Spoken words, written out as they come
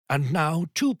And now,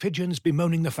 two pigeons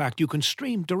bemoaning the fact you can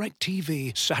stream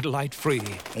DirecTV satellite-free.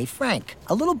 Hey, Frank,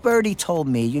 a little birdie told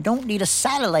me you don't need a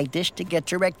satellite dish to get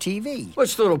DirecTV.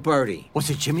 What's little birdie? Was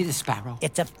it Jimmy the Sparrow?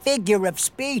 It's a figure of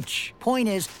speech. Point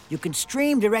is, you can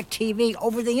stream DirecTV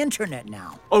over the internet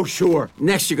now. Oh, sure.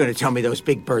 Next you're going to tell me those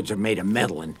big birds are made of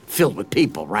metal and filled with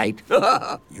people, right?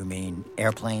 You mean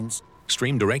airplanes?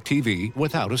 Stream DirecTV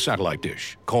without a satellite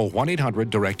dish. Call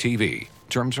 1-800-DirecTV.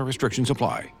 Terms and restrictions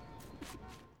apply.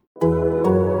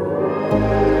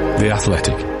 The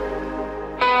Athletic.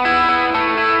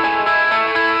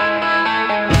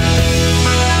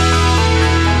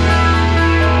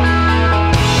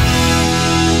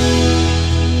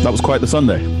 That was quite the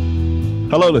Sunday.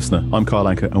 Hello, listener. I'm Carl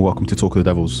Anker, and welcome to Talk of the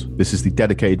Devils. This is the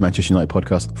dedicated Manchester United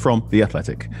podcast from The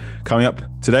Athletic. Coming up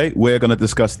today, we're going to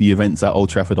discuss the events at Old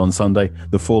Trafford on Sunday,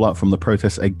 the fallout from the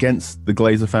protests against the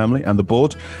Glazer family and the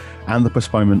board, and the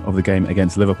postponement of the game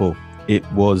against Liverpool. It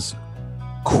was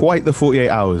quite the 48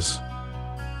 hours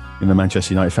in the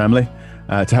Manchester United family.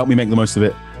 To help me make the most of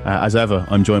it, as ever,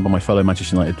 I'm joined by my fellow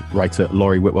Manchester United writer,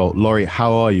 Laurie Whitwell. Laurie,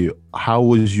 how are you? How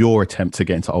was your attempt to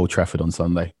get into Old Trafford on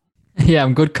Sunday? Yeah,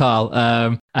 I'm good, Carl.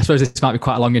 I suppose this might be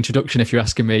quite a long introduction if you're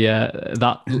asking me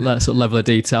that sort of level of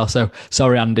detail. So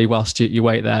sorry, Andy, whilst you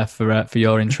wait there for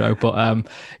your intro. But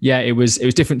yeah, it was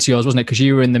different to yours, wasn't it? Because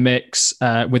you were in the mix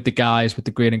with the guys with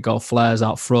the green and gold flares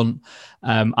out front.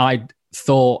 I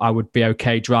thought I would be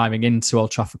okay driving into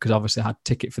Old Trafford because obviously I had a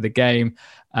ticket for the game,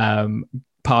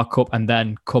 park up and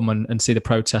then come and see the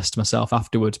protest myself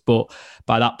afterwards. But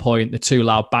by that point, the two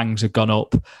loud bangs had gone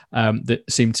up that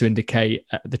seemed to indicate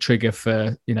the trigger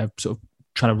for, sort of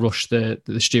trying to rush the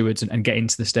stewards and get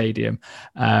into the stadium.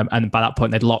 And by that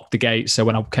point, they'd locked the gates. So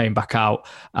when I came back out,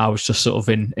 I was just sort of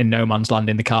in no man's land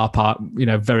in the car park,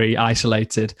 very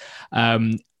isolated.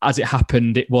 As it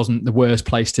happened, it wasn't the worst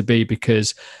place to be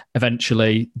because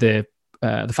eventually the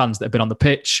fans that had been on the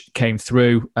pitch came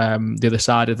through the other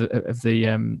side of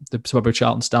the Suburban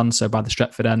Charlton stand, so by the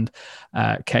Stretford end,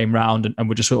 came round and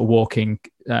were just sort of walking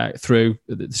through.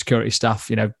 The security staff,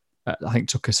 I think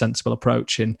took a sensible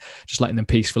approach in just letting them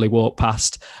peacefully walk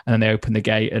past, and then they opened the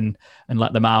gate and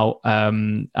let them out.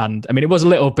 And I mean, it was a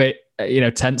little bit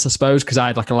tense, I suppose, because I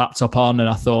had like a laptop on and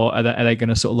I thought, are they going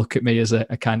to sort of look at me as a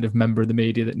kind of member of the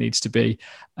media that needs to be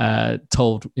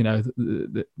told,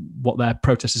 what their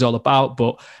protest is all about?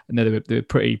 But they were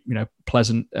pretty,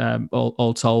 pleasant,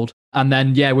 all told. And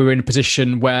then, we were in a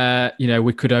position where,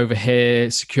 we could overhear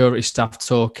security staff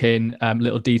talking,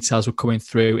 little details were coming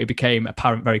through. It became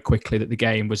apparent very quickly that the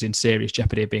game was in serious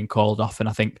jeopardy of being called off. And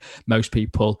I think most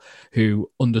people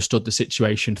who understood the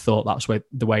situation thought that's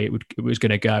the way it was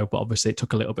going to go. But obviously it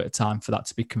took a little bit of time for that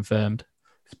to be confirmed.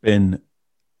 It's been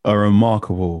a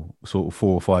remarkable sort of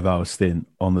 4 or 5 hour stint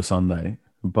on the Sunday.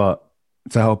 But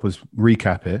to help us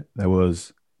recap it, there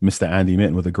was Mr. Andy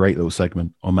Mitten with a great little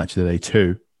segment on Match of the Day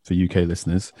 2. For UK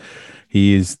listeners.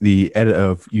 He is the editor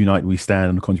of United We Stand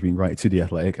and a contributing writer to The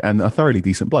Athletic and a thoroughly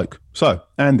decent bloke. So,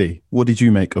 Andy, what did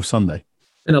you make of Sunday?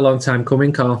 Been a long time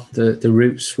coming, Carl. The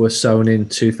roots were sown in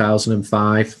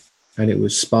 2005 and it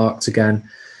was sparked again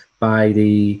by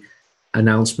the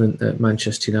announcement that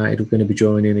Manchester United were going to be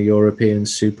joining a European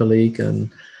Super League,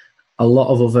 and a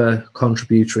lot of other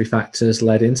contributory factors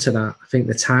led into that. I think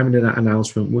the timing of that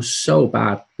announcement was so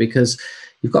bad because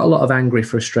you've got a lot of angry,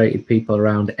 frustrated people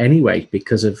around anyway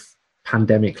because of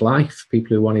pandemic life,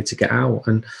 people who wanted to get out.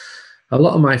 And a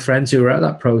lot of my friends who were at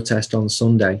that protest on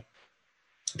Sunday,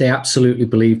 they absolutely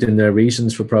believed in their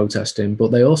reasons for protesting, but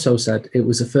they also said it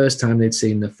was the first time they'd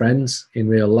seen their friends in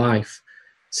real life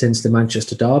since the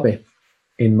Manchester Derby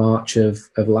in March of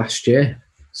last year.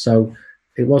 So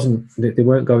they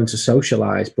weren't going to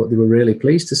socialise, but they were really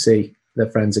pleased to see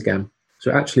their friends again. So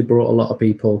it actually brought a lot of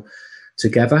people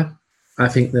together. I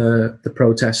think the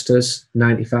protesters,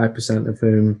 95% of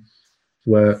whom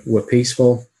were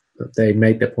peaceful, they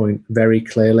made their point very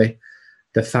clearly.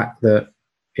 The fact that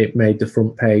it made the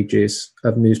front pages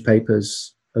of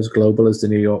newspapers as global as the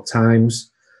New York Times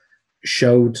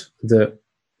showed that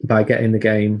by getting the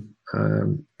game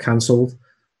cancelled,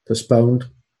 postponed,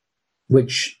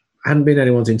 which hadn't been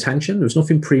anyone's intention. There was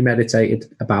nothing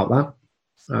premeditated about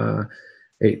that.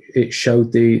 It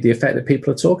showed the effect that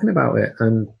people are talking about it,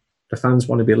 and the fans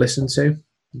want to be listened to.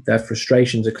 Their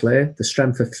frustrations are clear. The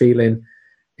strength of feeling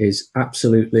is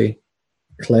absolutely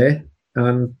clear.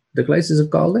 And the Glazers have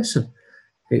got to listen.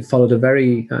 It followed a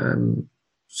very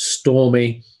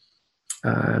stormy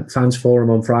fans forum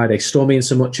on Friday. Stormy in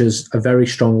so much as a very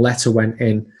strong letter went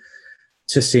in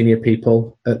to senior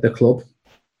people at the club.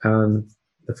 And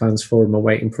the fans forum are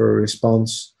waiting for a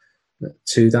response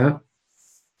to that.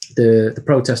 The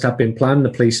protest had been planned. The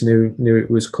police knew it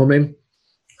was coming.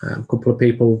 A couple of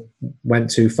people went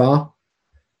too far,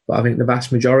 but I think the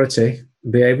vast majority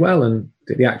behaved well, and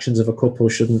the actions of a couple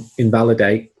shouldn't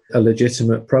invalidate a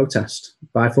legitimate protest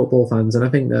by football fans. And I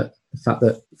think that the fact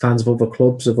that fans of other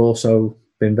clubs have also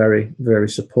been very, very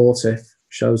supportive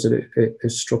shows that it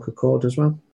has struck a chord as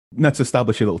well. Let's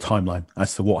establish a little timeline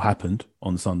as to what happened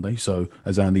on Sunday. So,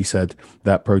 as Andy said,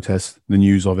 that protest, the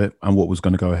news of it and what was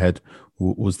going to go ahead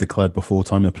was declared before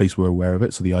time. The police were aware of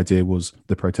it. So the idea was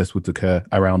the protest would occur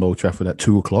around Old Trafford at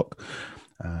 2:00.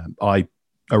 I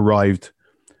arrived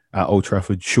at Old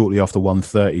Trafford shortly after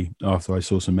 1:30, after I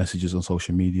saw some messages on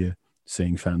social media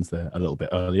seeing fans there a little bit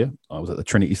earlier. I was at the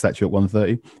Trinity statue at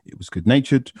 1:30. It was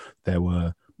good-natured. There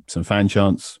were some fan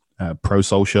chants,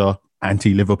 pro-Solskjaer,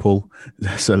 anti-Liverpool,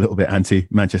 so a little bit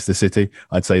anti-Manchester City.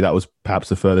 I'd say that was perhaps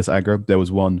the furthest aggro. There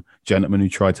was one gentleman who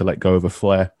tried to let go of a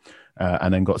flare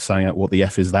and then got sang out, "What the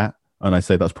F is that?" And I'd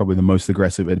say that's probably the most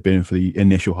aggressive it had been for the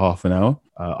initial half an hour.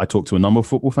 I talked to a number of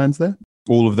football fans there.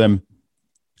 All of them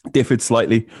differed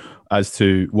slightly as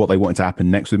to what they wanted to happen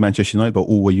next with Manchester United, but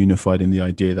all were unified in the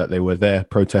idea that they were there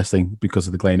protesting because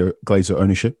of the Glazer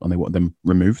ownership and they wanted them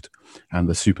removed. And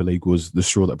the Super League was the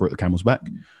straw that broke the camel's back.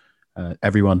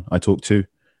 Everyone I talked to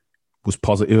was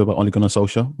positive about Ole Gunnar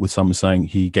Solskjaer, with some saying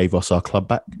he gave us our club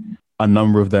back. A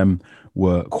number of them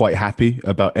were quite happy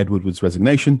about Ed Woodward's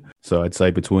resignation. So I'd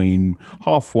say between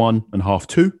 1:30 and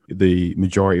 2:30, the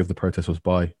majority of the protest was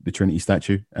by the Trinity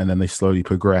statue. And then they slowly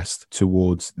progressed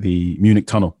towards the Munich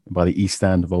tunnel by the east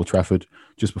stand of Old Trafford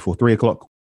just before 3:00.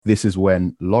 This is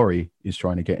when Laurie is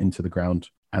trying to get into the ground.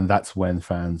 And that's when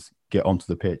fans get onto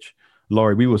the pitch.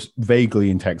 Laurie, we was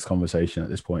vaguely in text conversation at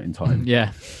this point in time.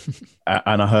 Yeah.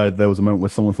 And I heard there was a moment where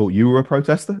someone thought you were a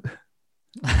protester.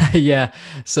 Yeah.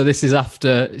 So this is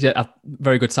after a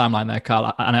very good timeline there,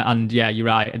 Carl. And yeah, you're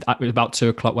right. It was about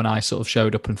 2:00 when I sort of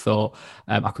showed up and thought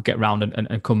I could get round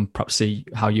and come perhaps see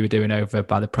how you were doing over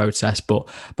by the protest. But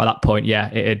by that point, yeah,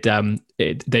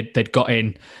 they'd got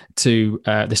in to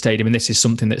the stadium, and this is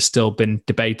something that's still been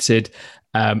debated.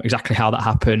 Exactly how that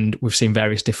happened. We've seen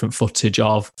various different footage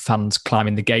of fans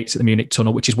climbing the gates at the Munich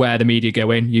tunnel, which is where the media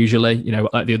go in usually,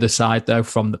 at the other side though,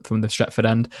 from the Stretford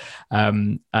end.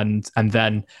 And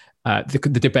then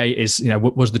the debate is,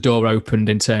 was the door opened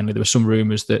internally? There were some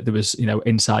rumours that there was,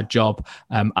 inside job.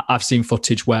 I've seen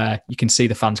footage where you can see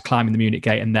the fans climbing the Munich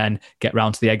gate and then get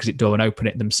round to the exit door and open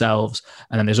it themselves.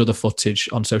 And then there's other footage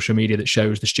on social media that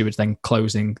shows the stewards then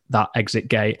closing that exit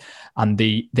gate. And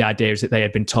the idea is that they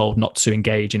had been told not to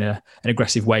engage in an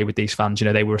aggressive way with these fans.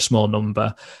 They were a small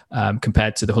number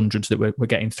compared to the hundreds that were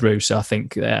getting through. So I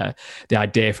think the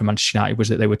idea from Manchester United was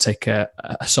that they would take a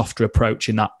softer approach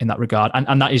in that regard.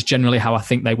 And that is generally how I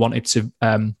think they wanted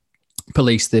to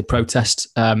police the protest.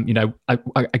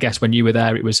 I guess when you were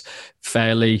there, it was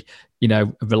fairly,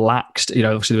 relaxed.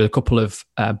 Obviously there were a couple of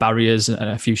barriers and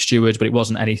a few stewards, but it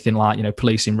wasn't anything like,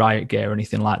 police in riot gear or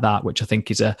anything like that, which I think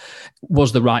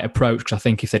was the right approach. Because I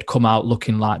think if they'd come out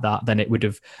looking like that, then it would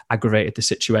have aggravated the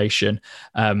situation.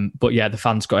 But yeah, the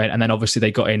fans got in, and then obviously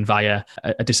they got in via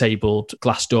a disabled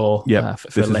glass door. Yeah,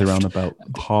 this is around about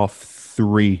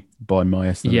 3:30 by my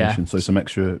estimation. Yeah. So some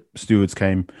extra stewards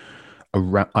came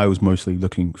around. I was mostly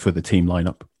looking for the team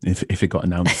lineup if it got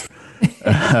announced.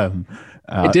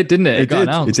 It did, didn't it? It got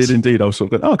announced. It did indeed. I was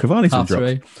sort of going, Cavani's been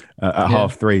dropped at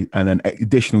 3:30, and then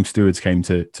additional stewards came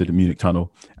to the Munich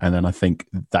tunnel, and then I think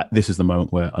that this is the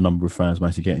moment where a number of fans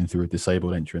managed to get in through a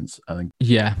disabled entrance. I think.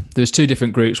 Yeah, there was two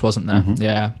different groups, wasn't there? Mm-hmm.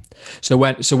 Yeah. So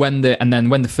when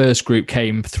the first group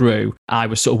came through, I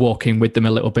was sort of walking with them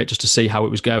a little bit just to see how it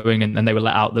was going, and then they were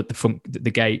let out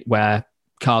the gate where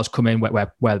cars come in,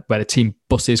 where the team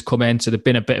buses come in. So there'd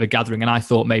been a bit of a gathering, and I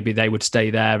thought maybe they would stay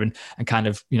there and kind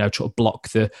of try to block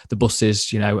the buses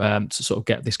to sort of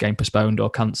get this game postponed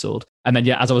or cancelled. And then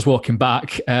as I was walking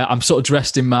back, I'm sort of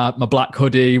dressed in my black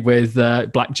hoodie with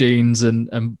black jeans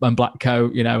and black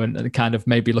coat, and kind of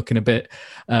maybe looking a bit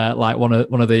like one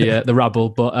of the rabble.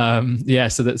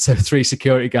 But so 3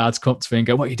 security guards come up to me and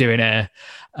go, "What are you doing here?"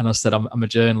 And I said, I'm a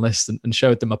journalist, and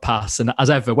showed them a pass. And as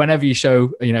ever, whenever you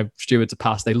show stewards a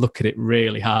pass, they look at it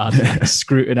really hard,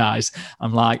 scrutinise.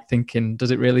 I'm like thinking,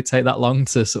 does it really take that long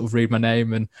to sort of read my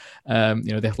name and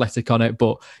the Athletic on it?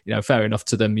 But fair enough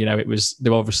to them. They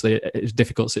were obviously a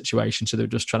difficult situation, so they were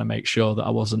just trying to make sure that I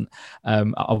wasn't.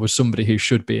 I was somebody who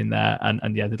should be in there,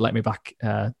 and they'd let me back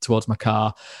towards my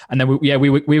car. And then we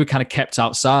were kind of kept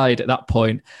outside at that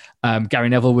point. Gary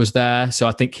Neville was there. So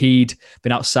I think he'd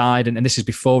been outside, and this is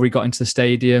before he got into the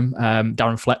stadium.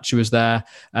 Darren Fletcher was there.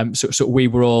 So we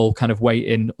were all kind of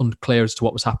waiting, unclear as to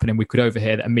what was happening. We could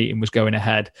overhear that a meeting was going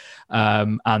ahead.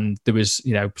 And there was,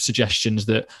 suggestions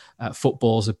that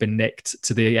footballs had been nicked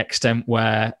to the extent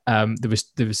where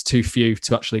there was too few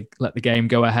to actually let the game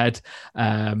go ahead.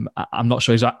 I'm not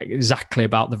sure exactly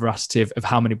about the veracity of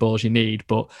how many balls you need,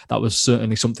 but that was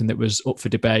certainly something that was up for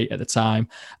debate at the time.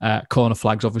 Corner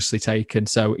flags obviously taken,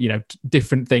 so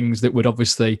different things that would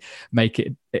obviously make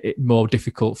it more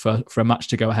difficult for a match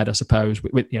to go ahead, I suppose,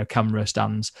 with camera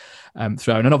stands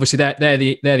thrown. And obviously they're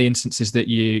the instances that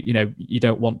you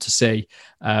don't want to see,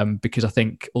 because I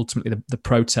think ultimately the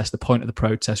point of the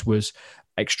protest was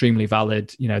extremely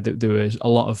valid. There was a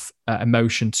lot of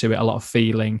emotion to it, a lot of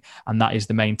feeling, and that is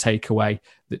the main takeaway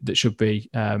that should be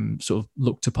sort of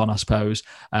looked upon, I suppose.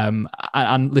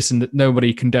 And listen, that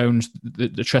nobody condones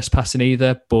the trespassing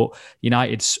either, but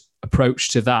United's approach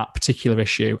to that particular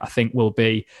issue, I think, will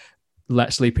be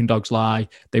let sleeping dogs lie.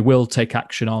 They will take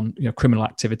action on criminal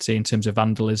activity in terms of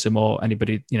vandalism or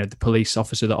anybody, the police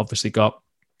officer that obviously got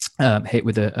hit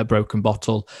with a broken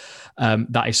bottle.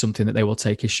 That is something that they will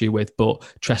take issue with. But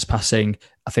trespassing,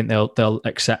 I think they'll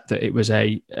accept that it was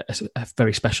a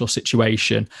very special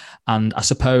situation. And I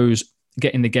suppose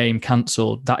getting the game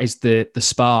cancelled, that is the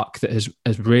spark that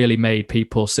has really made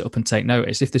people sit up and take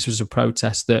notice. If this was a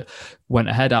protest that went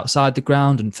ahead outside the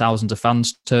ground and thousands of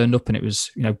fans turned up and it was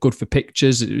good for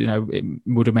pictures, it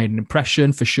would have made an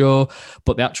impression for sure.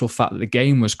 But the actual fact that the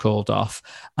game was called off,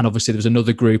 and obviously there was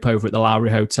another group over at the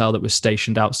Lowry Hotel that was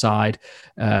stationed outside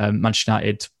Manchester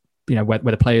United, where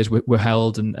the players were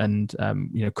held, and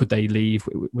could they leave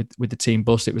with the team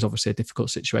bus? It was obviously a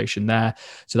difficult situation there.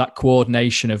 So that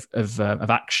coordination of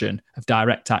action, of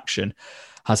direct action,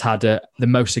 has had the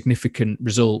most significant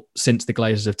result since the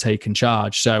Glazers have taken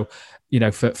charge. So,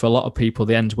 for a lot of people,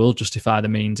 the end will justify the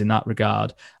means in that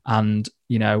regard. And,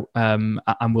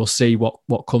 and we'll see what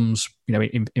comes,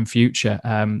 in future.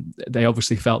 They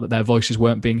obviously felt that their voices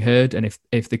weren't being heard. And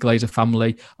if the Glazer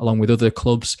family, along with other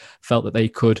clubs, felt that they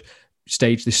could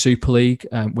stage the Super League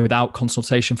without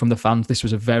consultation from the fans, this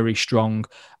was a very strong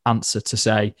answer to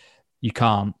say, you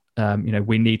can't.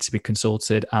 We need to be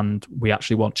consulted, and we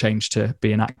actually want change to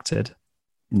be enacted.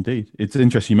 Indeed. It's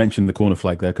interesting you mentioned the corner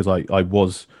flag there, because I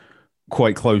was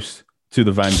quite close to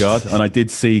the Vanguard, and I did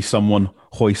see someone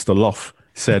hoist aloft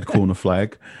said corner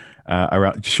flag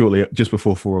around shortly just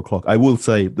before 4:00. I will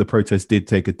say the protest did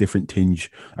take a different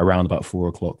tinge around about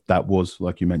 4:00. That was,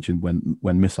 like you mentioned,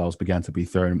 when missiles began to be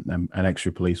thrown, and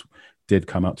extra police did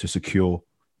come out to secure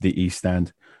the East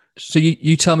Stand. So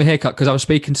you tell me here, because I was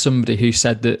speaking to somebody who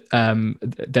said that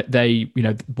that they,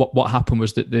 what happened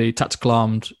was that the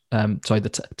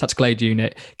tactical aid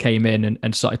unit came in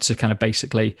and started to kind of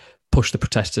basically push the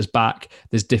protesters back.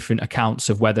 There's different accounts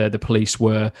of whether the police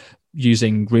were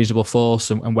using reasonable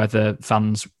force and whether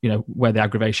fans, where the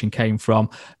aggravation came from.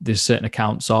 There's certain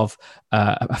accounts of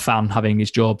a fan having his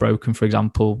jaw broken, for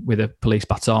example, with a police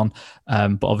baton.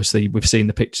 But obviously we've seen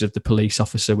the pictures of the police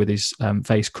officer with his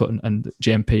face cut, and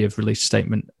GMP have released a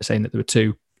statement saying that there were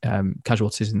two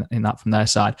casualties in that from their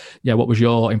side. Yeah, what was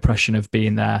your impression of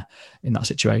being there in that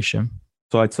situation?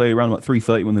 So I'd say around about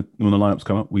 3:30 when the lineups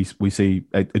come up, we see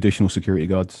additional security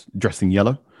guards dressed in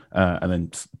yellow. And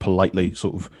then politely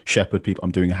sort of shepherd people.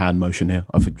 I'm doing a hand motion here.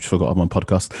 I forgot I'm on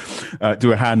podcast.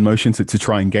 Do a hand motion to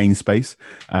try and gain space.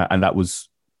 And that was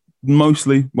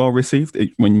mostly well received.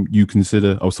 When you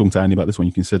consider, I was talking to Andy about this, when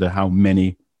you consider how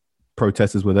many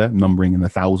protesters were there, numbering in the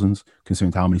thousands,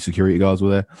 considering how many security guards were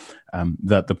there,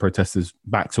 that the protesters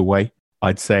backed away.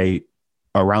 I'd say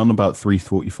around about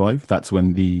 3:45, that's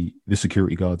when the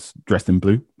security guards dressed in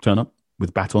blue turn up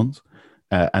with batons.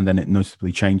 And then it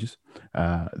noticeably changes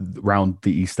around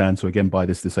the East Stand. So again, by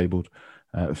this disabled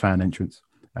fan entrance,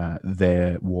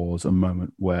 there was a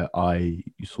moment where I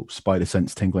sort of spider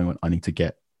sense tingling when I need to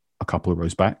get a couple of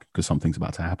rows back because something's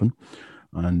about to happen.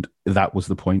 And that was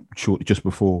the point shortly just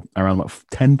before, around about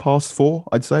 4:10,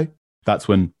 I'd say. That's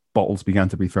when bottles began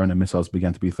to be thrown and missiles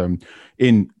began to be thrown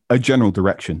in a general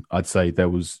direction. I'd say there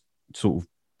was sort of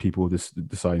people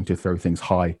deciding to throw things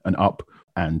high and up,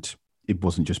 and it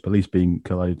wasn't just police being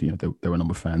collided. There were a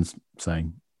number of fans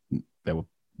saying they were,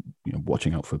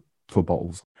 watching out for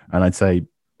bottles. And I'd say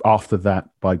after that,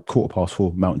 by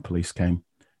 4:15, Mounted Police came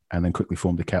and then quickly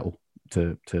formed a kettle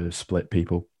to split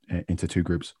people into two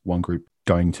groups. One group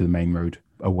going to the main road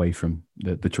away from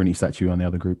the Trinity statue, and the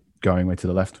other group going away to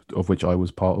the left, of which I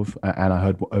was part of. And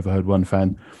I overheard one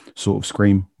fan sort of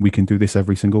scream, "We can do this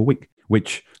every single week,"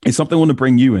 which is something I want to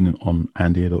bring you in on,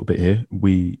 Andy, a little bit here.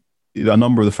 a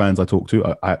number of the fans I talked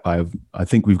to, I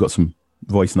think we've got some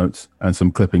voice notes and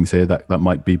some clippings here that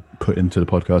might be put into the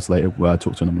podcast later, where I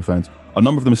talked to a number of fans. A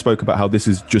number of them spoke about how this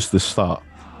is just the start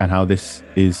and how this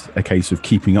is a case of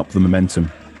keeping up the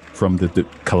momentum from the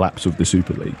collapse of the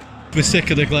Super League. We're sick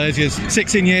of the Glazers.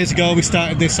 16 years ago we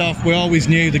started this off. We always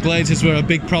knew the Glazers were a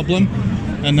big problem,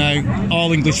 and now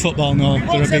all English football know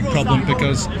they're a big problem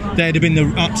because they'd have been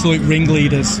the absolute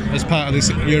ringleaders as part of this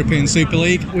European Super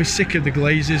League. We're sick of the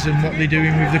Glazers and what they're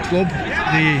doing with the club.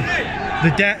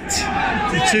 The debt,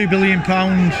 the £2 billion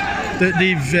that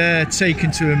they've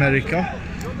taken to America.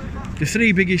 The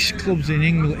three biggest clubs in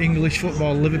English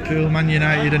football, Liverpool, Man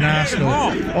United and Arsenal,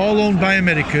 all owned by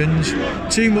Americans.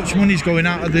 Too much money's going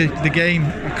out of the game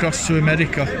across to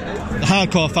America. The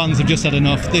hardcore fans have just had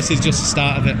enough. This is just the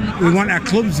start of it. We want our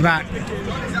clubs back,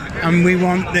 and we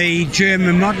want the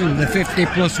German model, the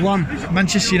 50+1.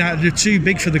 Manchester United are too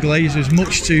big for the Glazers,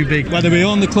 much too big. Whether we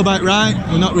own the club outright,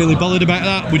 we're not really bothered about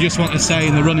that. We just want to stay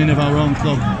in the running of our own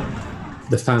club.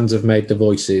 The fans have made the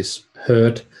voices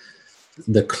heard.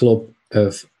 The club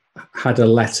have had a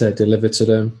letter delivered to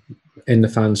them in the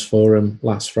fans forum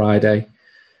last Friday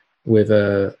with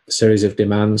a series of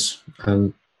demands,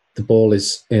 and the ball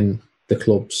is in the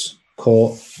club's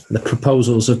court. The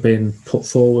proposals have been put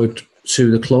forward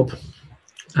to the club,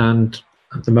 and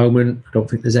at the moment I don't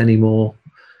think there's any more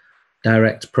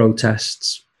direct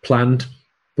protests planned.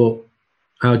 But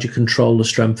how do you control the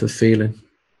strength of feeling?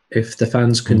 If the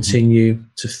fans continue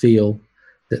to feel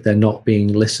that they're not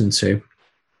being listened to,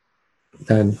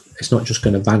 then it's not just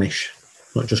going to vanish,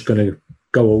 not just going to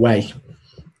go away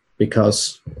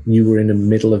because you were in the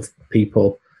middle of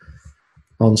people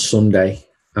on Sunday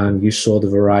and you saw the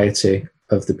variety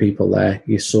of the people there.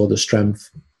 You saw the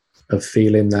strength of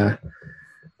feeling there.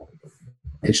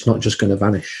 It's not just going to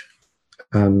vanish.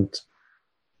 And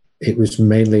it was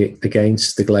mainly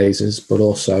against the Glazers, but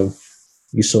also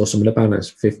you saw some of the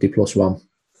banners, 50+1.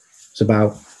 It's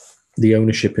about the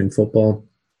ownership in football,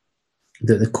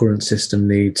 that the current system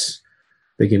needs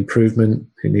big improvement.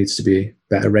 It needs to be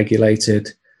better regulated,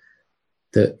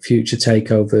 that future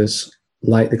takeovers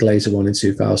like the Glazer one in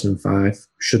 2005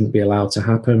 shouldn't be allowed to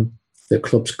happen, that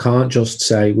clubs can't just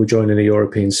say we're joining a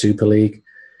European Super League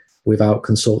without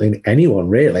consulting anyone,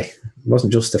 really. It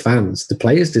wasn't just the fans. The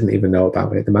players didn't even know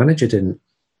about it. The manager didn't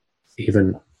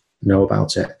even know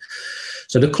about it.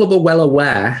 So the club are well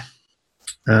aware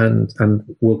and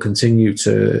will continue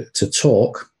to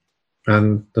talk.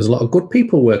 And there's a lot of good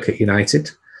people work at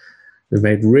United. We've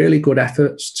made really good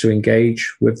efforts to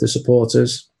engage with the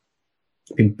supporters.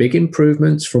 Been big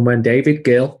improvements from when David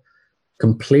Gill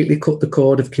completely cut the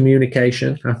cord of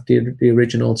communication after the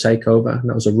original takeover. And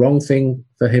that was a wrong thing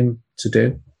for him to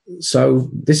do. So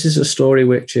this is a story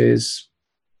which is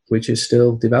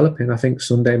still developing. I think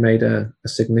Sunday made a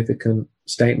significant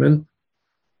statement.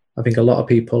 I think a lot of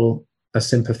people are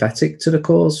sympathetic to the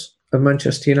cause of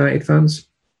Manchester United fans,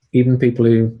 even people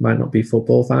who might not be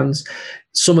football fans.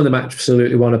 Some of them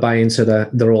absolutely want to buy into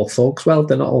they're all thugs. Well,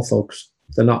 they're not all thugs.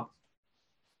 They're not.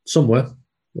 Some were.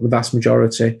 The vast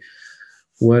majority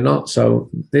were not. So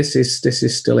this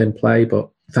is still in play, but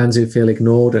fans who feel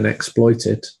ignored and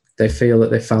exploited, they feel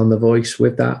that they found the voice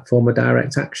with that form of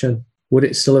direct action. Would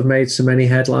it still have made so many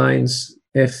headlines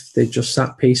if they just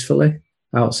sat peacefully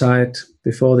outside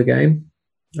before the game?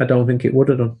 I don't think it would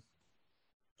have done.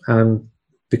 And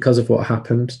because of what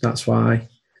happened, that's why,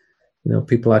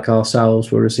 people like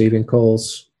ourselves were receiving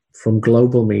calls from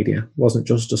global media. It wasn't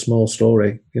just a small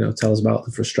story, tell us about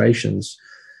the frustrations.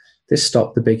 This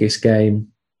stopped the biggest game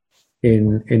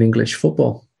in English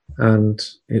football. And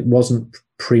it wasn't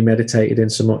premeditated in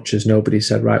so much as nobody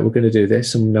said, right, we're going to do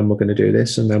this, and then we're going to do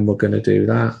this, and then we're going to do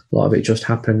that. A lot of it just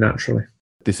happened naturally.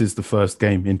 This is the first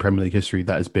game in Premier League history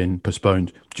that has been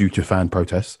postponed due to fan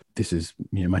protests. This is,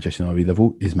 Manchester United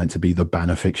level is meant to be the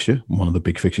banner fixture, one of the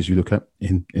big fixtures you look at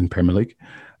in Premier League.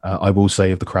 I will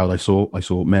say of the crowd I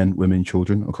saw men, women,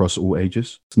 children across all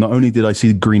ages. So not only did I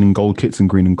see green and gold kits and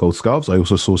green and gold scarves, I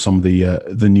also saw some of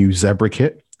the new zebra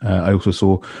kit. I also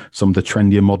saw some of the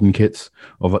trendier modern kits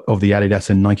of the Adidas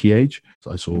and Nike age.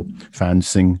 So I saw fans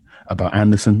sing about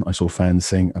Anderson. I saw fans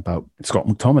sing about Scott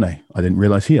McTominay. I didn't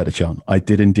realise he had a chant. I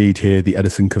did indeed hear the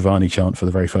Edison Cavani chant for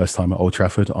the very first time at Old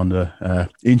Trafford under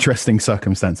interesting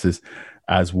circumstances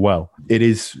as well. It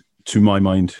is, to my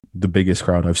mind, the biggest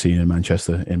crowd I've seen in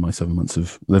Manchester in my 7 months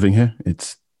of living here.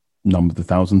 It's numbered the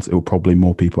thousands. It will probably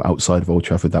more people outside of Old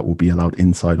Trafford that will be allowed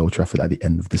inside Old Trafford at the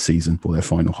end of the season for their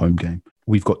final home game.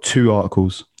 We've got 2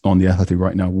 articles on The Athletic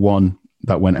right now. One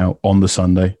that went out on the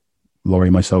Sunday.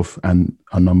 Laurie, myself, and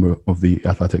a number of The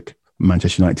Athletic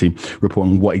Manchester United team,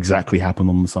 reporting what exactly happened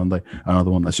on the Sunday.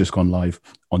 Another one that's just gone live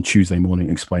on Tuesday morning,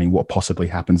 explaining what possibly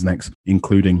happens next,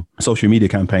 including social media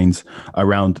campaigns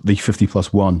around the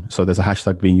 50+1. So there's a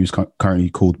hashtag being used currently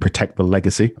called Protect the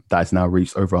Legacy that has now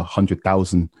reached over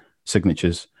 100,000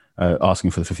 signatures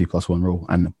asking for the 50+1 rule.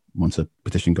 And once a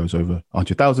petition goes over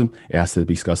 100,000, it has to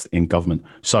be discussed in government.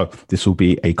 So this will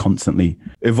be a constantly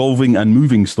evolving and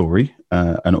moving story.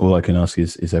 And all I can ask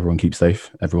is everyone keep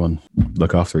safe, everyone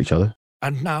look after each other.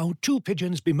 And now, two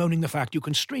pigeons bemoaning the fact you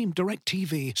can stream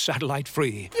DirecTV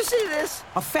satellite-free. You see this?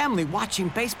 A family watching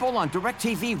baseball on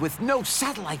DirecTV with no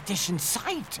satellite dish in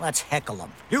sight. Let's heckle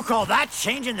them. You call that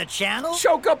changing the channel?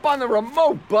 Choke up on the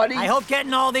remote, buddy. I hope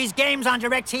getting all these games on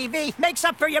DirecTV makes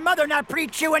up for your mother not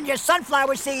pre-chewing your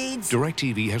sunflower seeds.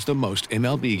 DirecTV has the most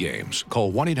MLB games.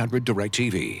 Call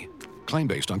 1-800-DirecTV. Claim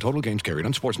based on total games carried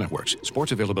on sports networks.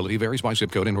 Sports availability varies by zip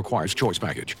code and requires choice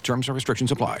package. Terms and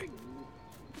restrictions apply.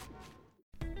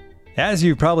 As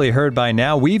you've probably heard by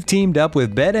now, we've teamed up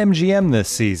with BetMGM this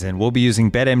season. We'll be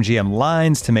using BetMGM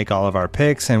lines to make all of our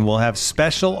picks, and we'll have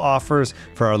special offers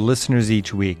for our listeners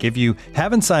each week. If you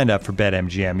haven't signed up for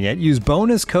BetMGM yet, use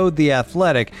bonus code The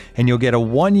Athletic, and you'll get a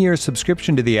 1-year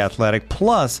subscription to The Athletic,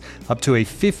 plus up to a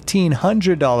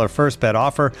 $1,500 first bet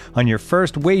offer on your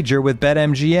first wager with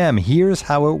BetMGM. Here's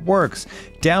how it works.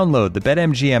 Download the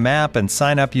BetMGM app and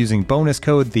sign up using bonus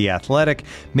code The Athletic.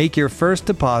 Make your first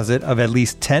deposit of at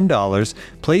least $10.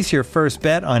 Place your first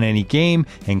bet on any game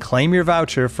and claim your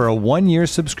voucher for a 1-year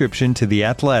subscription to The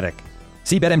Athletic.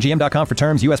 See BetMGM.com for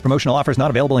terms. U.S. promotional offers not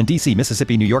available in D.C.,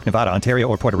 Mississippi, New York, Nevada, Ontario,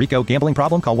 or Puerto Rico. Gambling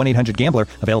problem? Call 1-800-GAMBLER.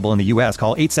 Available in the U.S.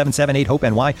 Call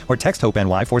 877-8-HOPE-NY or text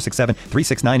HOPE-NY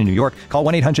 467-369 in New York. Call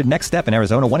 1-800-NEXT-STEP in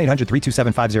Arizona.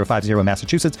 1-800-327-5050 in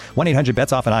Massachusetts.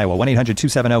 1-800-BETS-OFF in Iowa.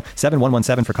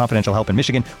 1-800-270-7117 for confidential help in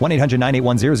Michigan.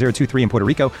 1-800-981-0023 in Puerto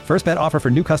Rico. First bet offer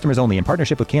for new customers only in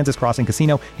partnership with Kansas Crossing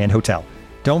Casino and Hotel.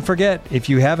 Don't forget, if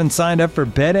you haven't signed up for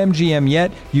BetMGM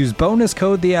yet, use bonus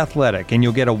code The Athletic, and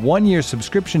you'll get a 1-year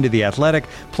subscription to The Athletic,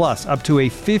 plus up to a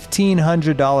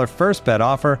 $1,500 first bet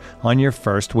offer on your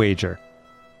first wager.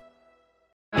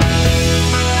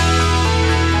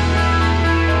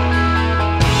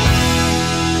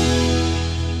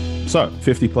 So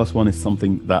 50+1 is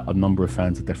something that a number of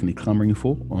fans are definitely clamoring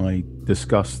for. I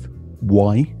discussed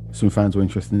why some fans were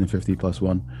interested in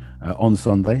 50+1 on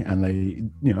Sunday, and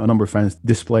a number of fans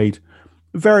displayed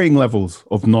varying levels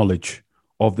of knowledge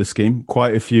of the scheme.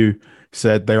 Quite a few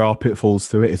said there are pitfalls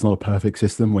to it. It's not a perfect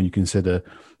system when you consider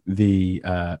the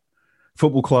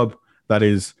football club that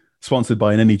is sponsored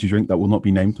by an energy drink that will not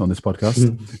be named on this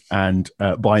podcast and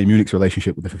Bayern Munich's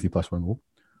relationship with the 50+1 rule.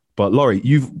 But Laurie,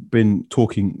 you've been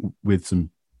talking with some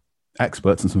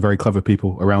experts and some very clever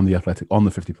people around the Athletic on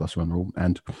the 50+1 rule,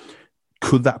 and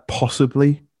could that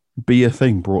possibly be a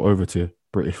thing brought over to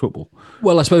British football?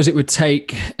 Well, I suppose it would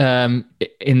take,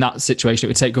 in that situation, it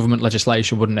would take government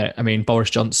legislation, wouldn't it? I mean, Boris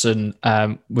Johnson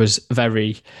was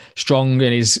very strong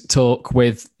in his talk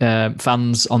with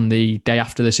fans on the day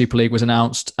after the Super League was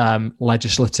announced.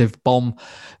 Legislative bomb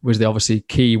was the obviously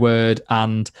key word.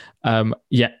 And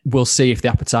we'll see if the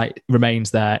appetite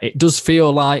remains there. It does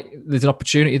feel like there's an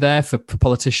opportunity there for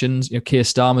politicians. Keir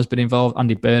Starmer's been involved,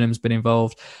 Andy Burnham's been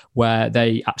involved, where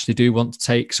they actually do want to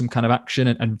take some kind of action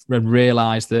and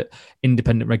realise that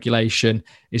independent regulation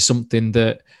is something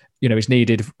that is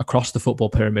needed across the football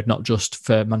pyramid, not just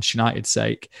for Manchester United's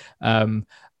sake.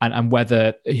 And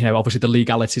whether obviously the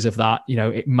legalities of that,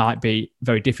 it might be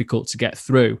very difficult to get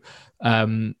through.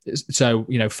 So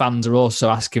fans are also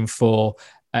asking for.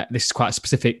 This is quite a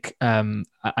specific and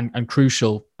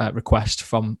crucial request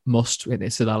from Must.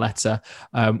 It's in their letter,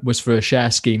 was for a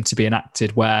share scheme to be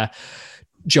enacted where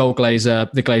Joel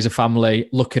Glazer, the Glazer family,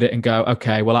 look at it and go,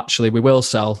 okay, well, actually, we will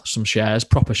sell some shares,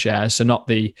 proper shares, so not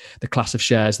the class of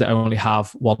shares that only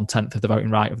have 1/10 of the voting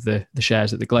right of the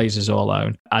shares that the Glazers all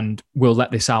own. And we'll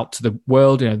let this out to the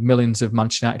world, millions of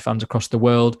Manchester United fans across the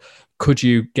world. Could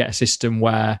you get a system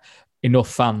where enough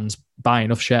fans buy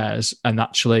enough shares and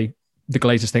actually the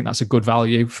Glazers think that's a good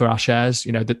value for our shares?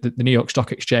 The New York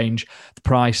Stock Exchange, the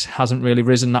price hasn't really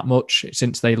risen that much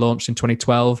since they launched in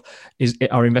 2012.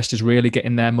 Are investors really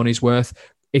getting their money's worth?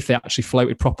 If they actually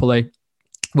floated properly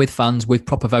with fans, with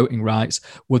proper voting rights,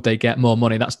 would they get more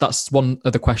money? That's one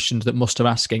of the questions that Must are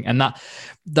asking. And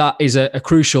that is a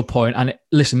crucial point. And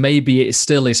listen, maybe it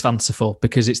still is fanciful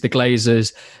because it's the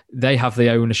Glazers. They have the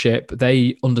ownership.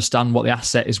 They understand what the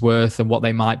asset is worth and what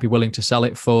they might be willing to sell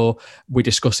it for. We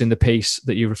discussed in the piece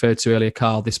that you referred to earlier,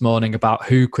 Carl, this morning about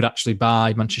who could actually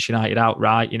buy Manchester United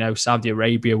outright. Saudi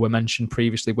Arabia were mentioned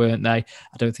previously, weren't they?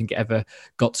 I don't think it ever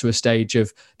got to a stage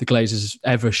of the Glazers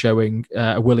ever showing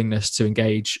a willingness to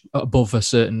engage wage above a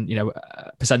certain,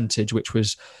 percentage, which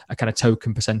was a kind of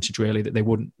token percentage really, that they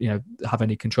wouldn't, have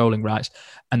any controlling rights.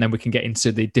 And then we can get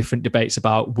into the different debates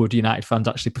about would United fans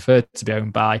actually prefer to be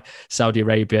owned by Saudi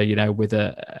Arabia, with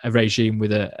a regime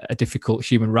with a difficult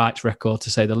human rights record,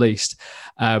 to say the least.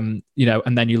 And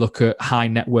then you look at high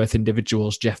net worth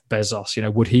individuals, Jeff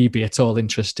Bezos, would he be at all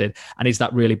interested? And is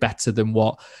that really better than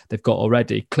what they've got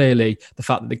already? Clearly, the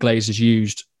fact that the Glazers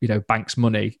used, banks'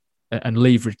 money and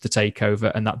leveraged the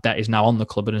takeover, and that debt is now on the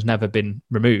club and has never been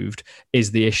removed,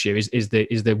 is the issue, is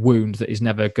the wound that is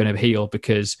never going to heal,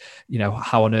 because,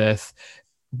 how on earth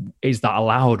is that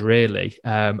allowed, really?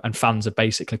 And fans are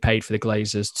basically paid for the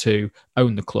Glazers to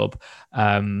own the club.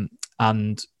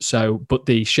 And so, but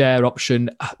the share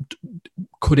option,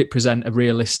 could it present a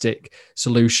realistic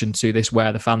solution to this,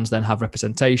 where the fans then have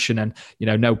representation and,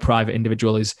 no private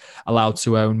individual is allowed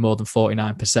to own more than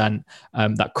 49%?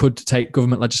 That could take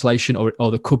government legislation,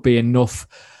 or there could be enough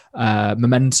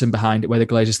momentum behind it where the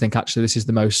Glazers think actually this is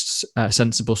the most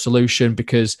sensible solution,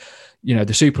 because,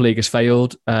 the Super League has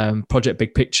failed. Project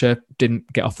Big Picture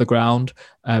didn't get off the ground.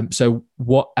 So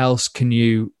what else can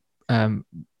you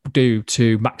do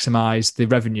to maximise the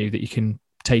revenue that you can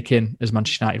take in as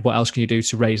Manchester United? What else can you do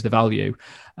to raise the value?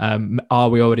 Are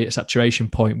we already at saturation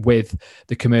point with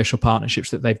the commercial partnerships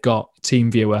that they've got?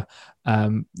 TeamViewer,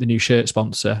 the new shirt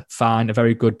sponsor, fine, a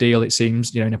very good deal, it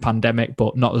seems, in a pandemic,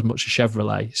 but not as much as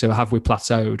Chevrolet. So have we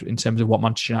plateaued in terms of what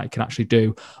Manchester United can actually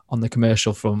do on the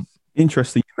commercial front?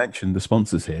 Interesting you mentioned the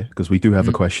sponsors here, because we do have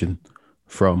a question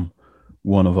from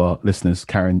one of our listeners,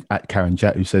 Karen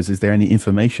Jett, who says, is there any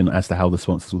information as to how the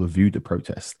sponsors will have viewed the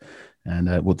protest? And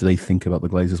what do they think about the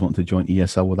Glazers want to join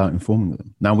ESL without informing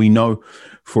them? Now, we know,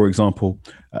 for example,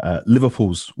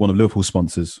 one of Liverpool's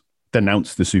sponsors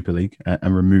denounced the Super League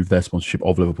and removed their sponsorship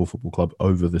of Liverpool Football Club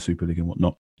over the Super League and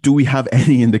whatnot. Do we have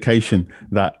any indication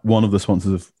that one of the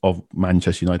sponsors of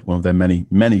Manchester United, one of their many,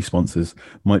 many sponsors,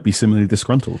 might be similarly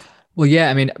disgruntled? Well, yeah,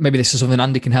 I mean, maybe this is something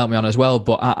Andy can help me on as well,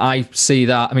 but I see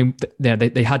that. I mean,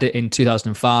 they had it in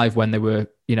 2005 when they were,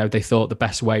 they thought the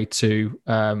best way to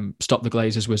stop the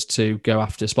Glazers was to go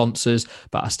after sponsors.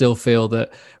 But I still feel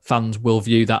that fans will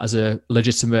view that as a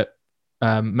legitimate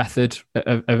method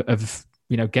of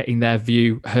getting their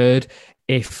view heard.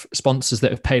 If sponsors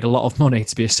that have paid a lot of money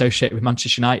to be associated with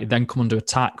Manchester United then come under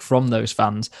attack from those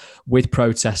fans with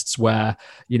protests where,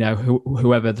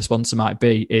 whoever the sponsor might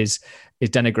be is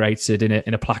denigrated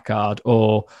in a placard,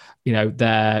 or,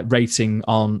 their rating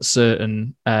on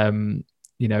certain,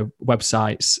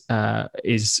 websites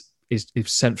is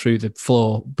sent through the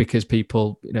floor because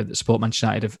people, that support Manchester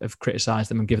United have criticised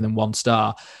them and given them 1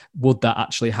 star, would that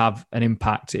actually have an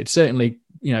impact? It certainly,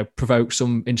 provoke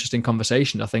some interesting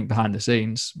conversation, I think, behind the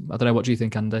scenes. I don't know. What do you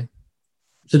think, Andy?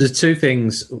 So there's 2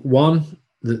 things. One,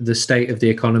 the state of the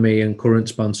economy and current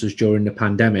sponsors during the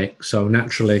pandemic. So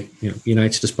naturally,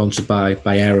 United are sponsored by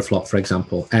Aeroflot, for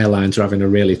example. Airlines are having a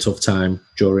really tough time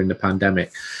during the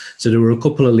pandemic. So there were a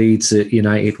couple of leads that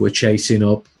United were chasing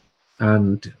up,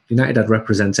 and United had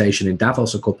representation in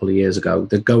Davos a couple of years ago.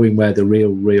 They're going where the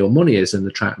real money is, and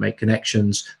they're trying to make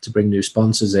connections to bring new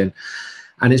sponsors in.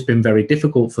 And it's been very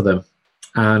difficult for them.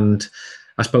 And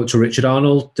I spoke to Richard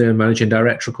Arnold, the managing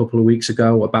director, a couple of weeks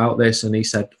ago about this, and he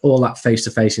said all that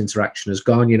face-to-face interaction has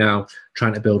gone. You're now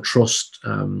trying to build trust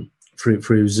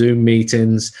through Zoom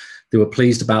meetings. They were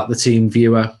pleased about the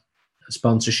TeamViewer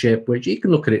sponsorship, which you can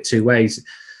look at it 2 ways.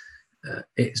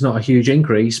 It's not a huge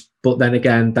increase, but then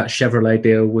again, that Chevrolet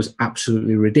deal was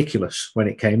absolutely ridiculous when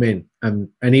it came in. And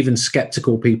even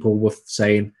skeptical people were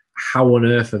saying, how on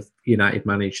earth have United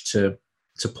managed to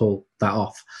pull that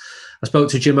off? I spoke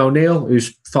to Jim O'Neill,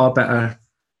 who's far better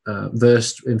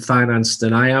versed in finance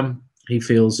than I am. He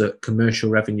feels that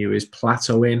commercial revenue is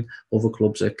plateauing. Other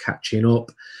clubs are catching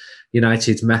up.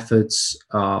 United's methods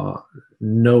are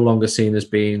no longer seen as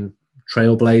being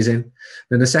trailblazing.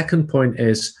 Then the second point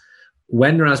is,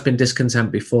 when there has been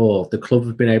discontent before, the club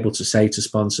have been able to say to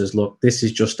sponsors, look, this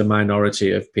is just a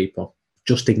minority of people.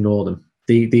 Just ignore them.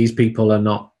 These people are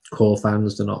not core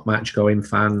fans. They're not match-going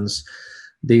fans.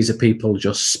 These are people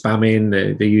just spamming.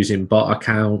 They're using bot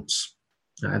accounts.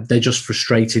 They're just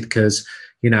frustrated because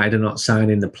United are not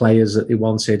signing the players that they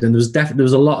wanted. And there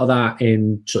was a lot of that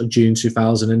in sort of June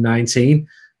 2019.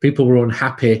 People were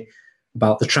unhappy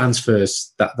about the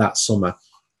transfers that summer.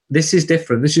 This is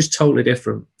different. This is totally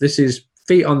different. This is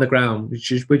feet on the ground,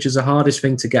 which is the hardest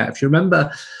thing to get. If you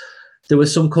remember, there were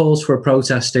some calls for a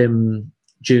protest in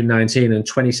June 19 and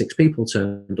 26 people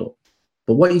turned up.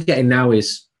 But what you're getting now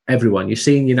is everyone. You're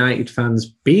seeing United fans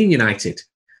being united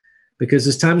because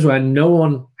there's times when no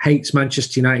one hates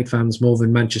Manchester United fans more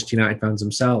than Manchester United fans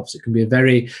themselves. It can be a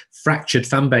very fractured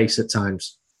fan base at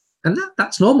times. And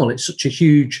that's normal. It's such a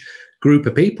huge group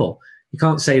of people. You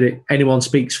can't say that anyone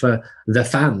speaks for the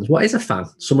fans. What is a fan?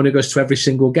 Someone who goes to every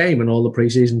single game and all the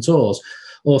pre-season tours,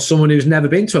 or someone who's never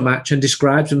been to a match and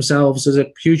describes themselves as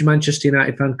a huge Manchester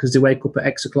United fan because they wake up at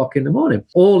X o'clock in the morning.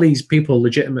 All these people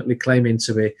legitimately claiming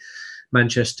to be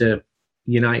Manchester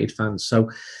United fans.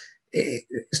 So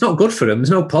it's not good for them. There's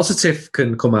no positive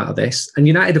can come out of this. And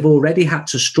United have already had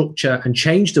to structure and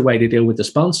change the way they deal with the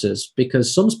sponsors,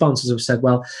 because some sponsors have said,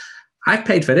 well, I've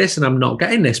paid for this and I'm not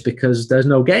getting this because there's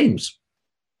no games.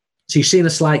 So you've seen a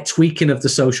slight tweaking of the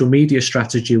social media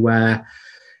strategy where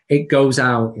it goes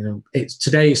out,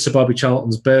 today is Sir Bobby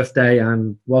Charlton's birthday,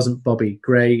 and wasn't Bobby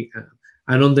great?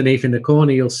 And underneath in the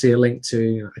corner, you'll see a link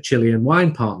to a Chilean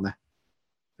wine partner.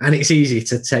 And it's easy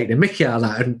to take the mickey out of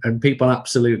that, and people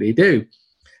absolutely do.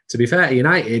 To be fair to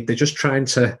United, they're just trying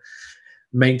to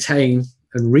maintain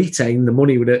and retain the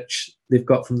money which they've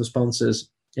got from the sponsors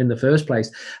in the first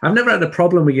place. I've never had a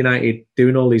problem with United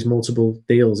doing all these multiple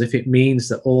deals if it means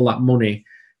that all that money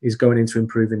is going into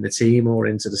improving the team or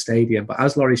into the stadium. But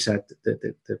as Laurie said,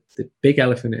 the big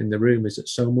elephant in the room is that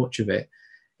so much of it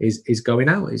is going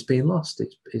out, it's being lost,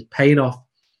 it's paying off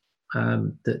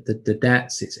the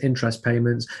debts, it's interest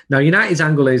payments. Now, United's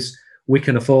angle is, we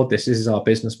can afford this is our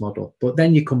business model. But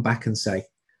then you come back and say,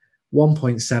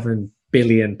 £1.7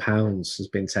 billion has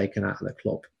been taken out of the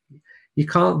club. You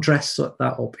can't dress that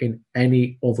up in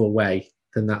any other way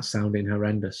than that sounding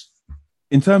horrendous.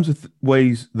 In terms of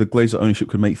ways the Glazer ownership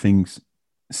could make things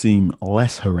seem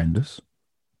less horrendous,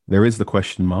 there is the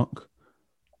question mark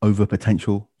over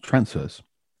potential transfers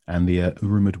and the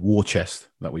rumoured war chest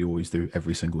that we always do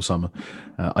every single summer.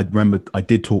 I remember I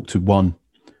did talk to one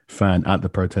fan at the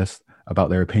protest about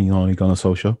their opinion on Ole Gunnar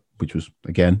Solskjaer, which was,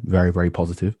 again, very, very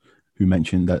positive, who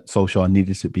mentioned that Solskjaer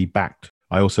needed to be backed.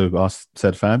 I also asked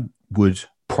said fan, would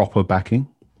proper backing,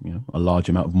 a large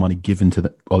amount of money given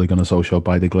to Ole Gunnar Solskjaer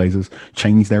by the Glazers,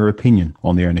 change their opinion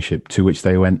on the ownership? To which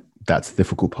they went, that's the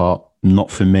difficult part. Not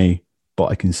for me, but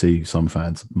I can see some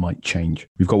fans might change.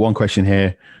 We've got one question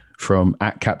here from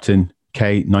 @Captain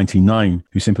K99,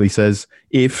 who simply says,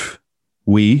 if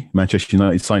we, Manchester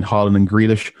United, sign Haaland and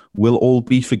Grealish, will all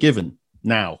be forgiven?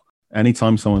 Now,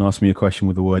 anytime someone asks me a question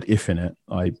with the word if in it,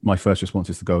 my first response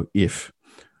is to go, if.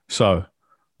 So,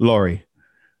 Laurie,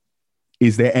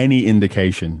 is there any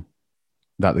indication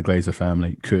that the Glazer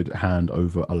family could hand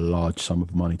over a large sum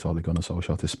of money to Ole Gunnar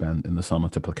Solskjaer to spend in the summer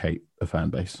to placate a fan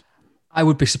base? I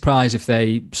would be surprised if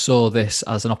they saw this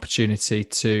as an opportunity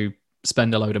to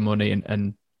spend a load of money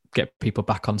and get people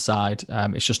back on side.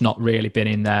 It's just not really been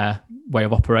in their way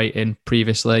of operating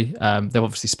previously. They've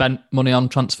obviously spent money on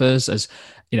transfers, as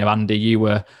Andy, you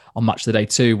were on Match of the Day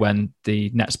too when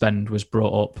the net spend was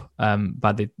brought up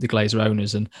by the Glazer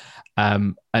owners,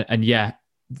 and yeah,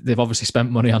 they've obviously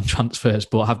spent money on transfers,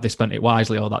 but have they spent it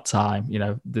wisely all that time?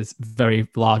 There's very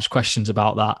large questions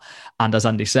about that. And as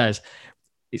Andy says,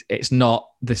 it's not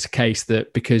this case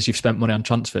that because you've spent money on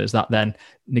transfers, that then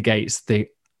negates the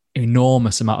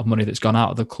enormous amount of money that's gone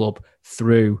out of the club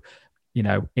through,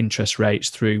 interest rates,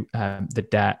 through the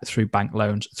debt, through bank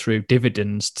loans, through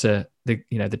dividends to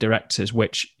the directors,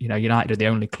 which, United are the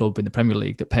only club in the Premier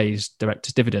League that pays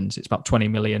directors dividends. It's about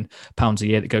 £20 million a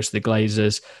year that goes to the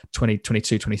Glazers,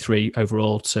 23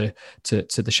 overall to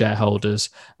the shareholders,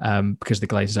 because the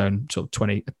Glazers own sort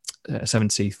of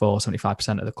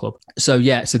 75% of the club. So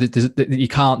yeah, so you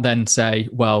can't then say,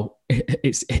 well,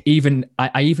 it's even,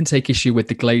 I even take issue with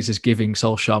the Glazers giving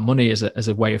Solskjaer money as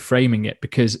a way of framing it,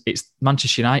 because it's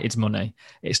Manchester United's money.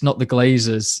 It's not the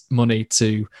Glazers' money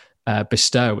to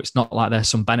bestow. It's not like they're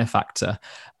some benefactor.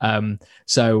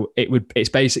 So it's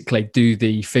basically, do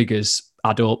the figures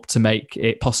add up to make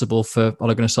it possible for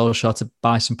Ole Gunnar Solskjaer to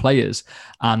buy some players?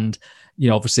 And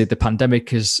obviously the pandemic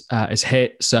has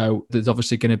hit, so there's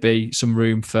obviously going to be some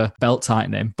room for belt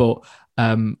tightening. But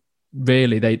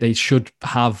really, they should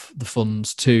have the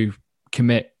funds to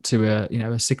commit to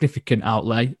a significant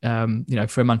outlay.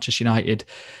 For Manchester United,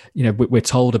 we're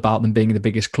told about them being the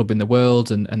biggest club in the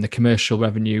world and the commercial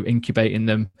revenue incubating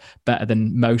them better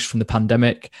than most from the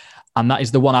pandemic. And that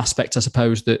is the one aspect, I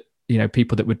suppose, that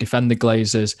people that would defend the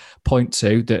Glazers point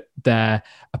to, that their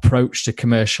approach to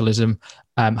commercialism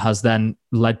has then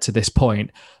led to this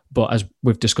point. But as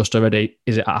we've discussed already,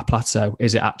 is it at a plateau?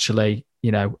 Is it actually,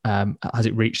 has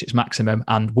it reached its maximum?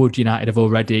 And would United have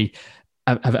already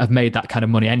have made that kind of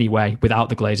money anyway without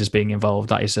the Glazers being involved?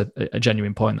 That is a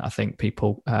genuine point that I think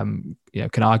people can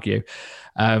argue.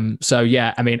 So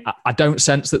yeah, I mean, I don't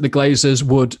sense that the Glazers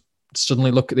would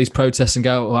suddenly look at these protests and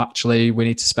go, "Oh, actually, we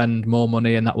need to spend more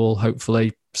money, and that will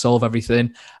hopefully solve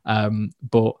everything."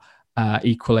 But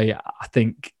equally, I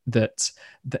think that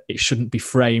it shouldn't be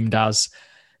framed as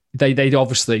they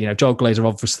obviously, Joel Glazer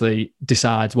obviously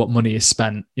decides what money is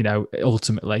spent,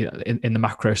 ultimately in the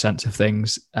macro sense of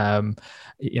things.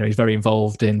 He's very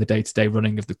involved in the day-to-day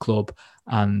running of the club,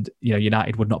 and,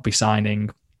 United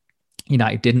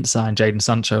didn't sign Jadon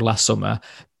Sancho last summer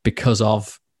because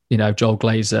of, Joel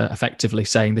Glazer effectively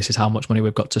saying, this is how much money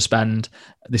we've got to spend.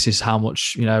 This is how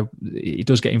much, he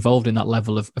does get involved in that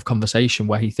level of conversation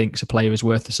where he thinks a player is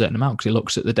worth a certain amount because he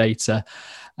looks at the data.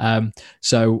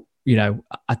 So,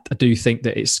 I do think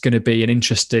that it's going to be an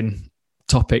interesting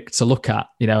topic to look at,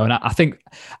 and I think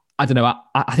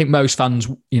most fans,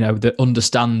 that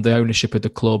understand the ownership of the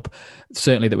club,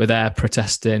 certainly that were there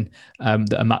protesting,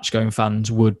 that are match-going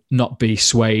fans would not be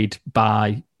swayed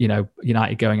by,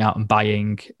 United going out and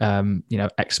buying,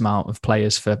 X amount of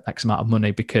players for X amount of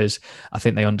money, because I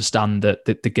think they understand that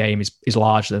the game is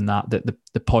larger than that, that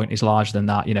the point is larger than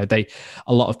that.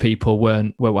 A lot of people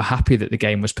were happy that the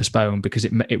game was postponed because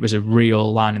it was a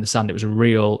real line in the sand. It was a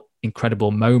real incredible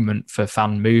moment for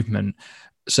fan movement.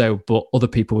 So, but other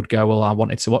people would go, well, I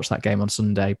wanted to watch that game on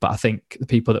Sunday. But I think the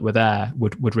people that were there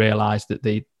would realise that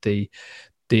the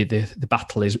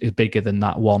battle is bigger than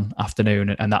that one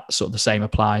afternoon, and that sort of the same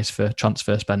applies for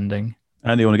transfer spending.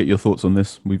 Andy, I want to get your thoughts on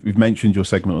this. We've mentioned your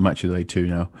segment on Match of the Day 2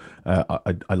 now.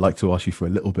 I'd like to ask you for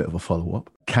a little bit of a follow-up.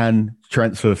 Can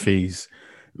transfer fees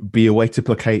be a way to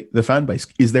placate the fan base?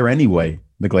 Is there any way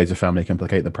the Glazer family can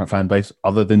placate the fan base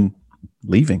other than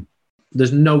leaving?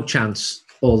 There's no chance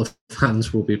all the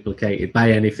fans will be placated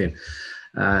by anything.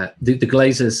 The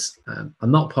Glazers are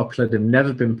not popular. They've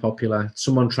never been popular.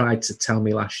 Someone tried to tell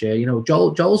me last year,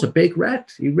 Joel's a big red.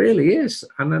 He really is.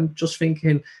 And I'm just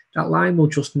thinking that line will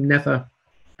just never,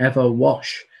 ever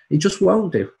wash. It just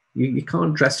won't do. You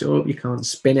can't dress it up. You can't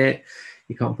spin it.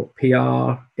 You can't put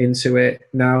PR into it.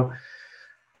 Now,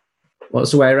 what's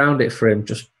the way around it for him?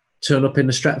 Just turn up in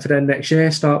the Stretford End next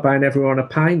year, start buying everyone a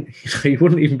pint. He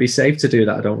wouldn't even be safe to do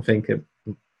that, I don't think,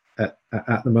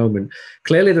 at the moment.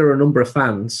 Clearly, there are a number of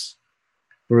fans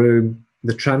for whom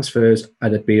the transfers are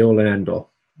the be-all and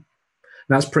end-all.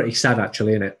 That's pretty sad,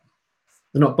 actually, isn't it?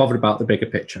 They're not bothered about the bigger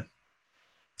picture.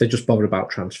 They're just bothered about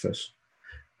transfers.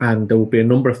 And there will be a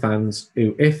number of fans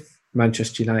who, if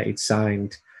Manchester United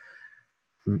signed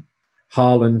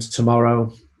Haaland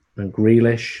tomorrow, and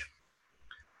Grealish,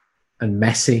 and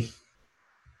Messi,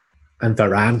 and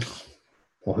Varane,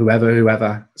 or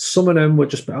whoever, some of them would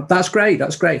just, that's great.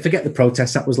 Forget the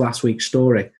protests, that was last week's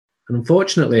story. And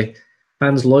unfortunately,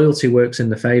 fans' loyalty works in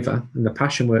the favour, and the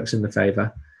passion works in the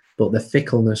favour, but the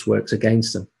fickleness works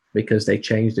against them because they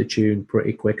change the tune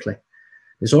pretty quickly.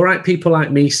 It's all right, people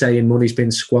like me saying money's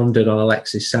been squandered on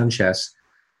Alexis Sanchez.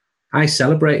 I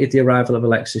celebrated the arrival of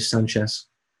Alexis Sanchez,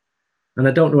 and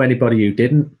I don't know anybody who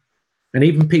didn't. And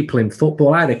even people in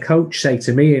football, I had a coach say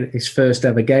to me in his first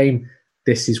ever game,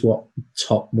 this is what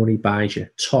top money buys you,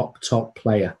 top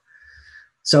player.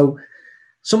 So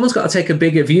someone's got to take a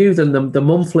bigger view than the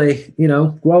monthly,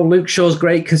 well, Luke Shaw's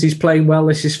great because he's playing well,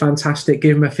 this is fantastic,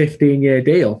 give him a 15-year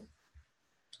deal.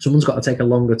 Someone's got to take a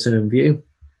longer term view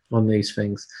on these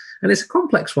things. And it's a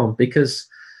complex one because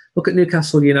look at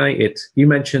Newcastle United. You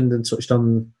mentioned and touched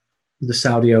on the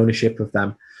Saudi ownership of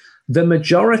them. The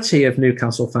majority of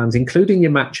Newcastle fans, including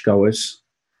your matchgoers,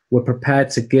 were prepared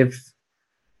to give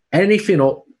anything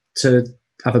up to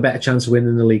have a better chance of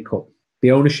winning the League Cup.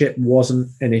 The ownership wasn't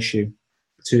an issue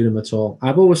to them at all.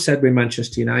 I've always said with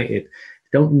Manchester United,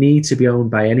 they don't need to be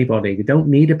owned by anybody. They don't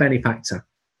need a benefactor.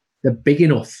 They're big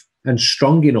enough and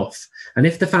strong enough. And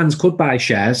if the fans could buy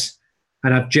shares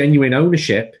and have genuine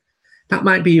ownership, that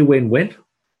might be a win-win.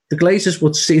 The Glazers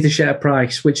would see the share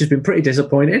price, which has been pretty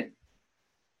disappointing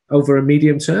over a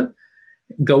medium term,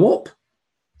 go up.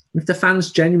 If the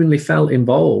fans genuinely felt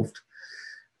involved.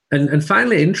 And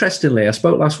finally, interestingly, I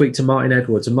spoke last week to Martin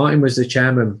Edwards, and Martin was the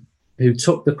chairman who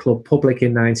took the club public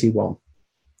in 91.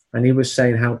 And he was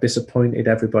saying how disappointed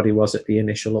everybody was at the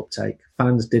initial uptake.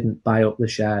 Fans didn't buy up the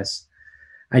shares.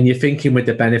 And you're thinking with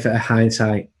the benefit of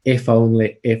hindsight, if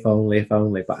only.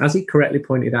 But as he correctly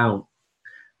pointed out,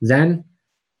 then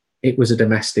it was a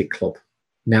domestic club.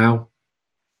 Now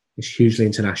it's hugely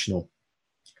international.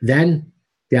 Then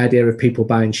the idea of people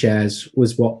buying shares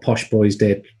was what posh boys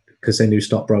did because they knew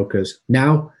stockbrokers.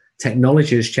 Now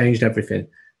technology has changed everything.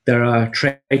 There are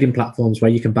trading platforms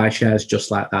where you can buy shares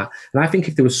just like that. And I think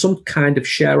if there was some kind of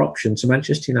share option to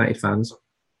Manchester United fans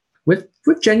with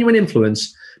genuine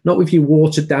influence, not with you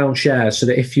watered down shares, so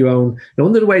that if you own,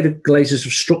 under the way the Glazers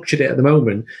have structured it at the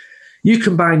moment, you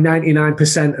can buy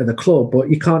 99% of the club, but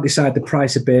you can't decide the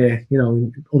price of beer,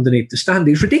 underneath the stand.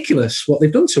 It's ridiculous what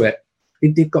they've done to it.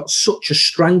 They've got such a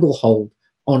stranglehold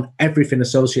on everything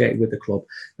associated with the club.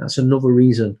 That's another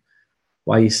reason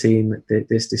why you're seeing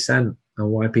this dissent and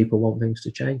why people want things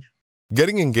to change.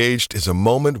 Getting engaged is a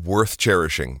moment worth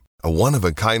cherishing. A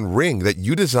one-of-a-kind ring that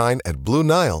you design at Blue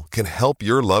Nile can help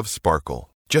your love sparkle.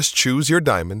 Just choose your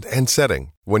diamond and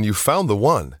setting. When you've found the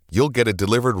one, you'll get it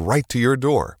delivered right to your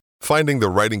door. Finding the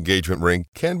right engagement ring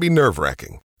can be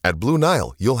nerve-wracking. At Blue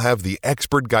Nile, you'll have the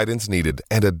expert guidance needed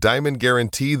and a diamond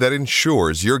guarantee that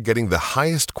ensures you're getting the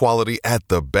highest quality at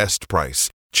the best price.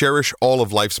 Cherish all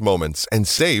of life's moments and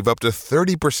save up to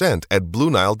 30% at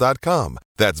BlueNile.com.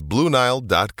 That's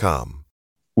BlueNile.com.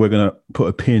 We're going to put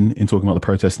a pin in talking about the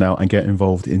protest now and get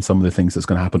involved in some of the things that's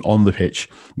going to happen on the pitch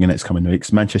in the next coming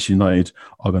weeks. Manchester United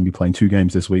are going to be playing 2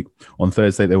 games this week. On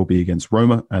Thursday, they will be against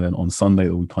Roma, and then on Sunday,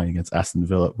 they'll be playing against Aston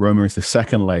Villa. Roma is the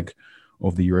second leg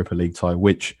of the Europa League tie,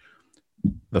 which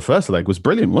the first leg was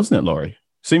brilliant, wasn't it, Laurie?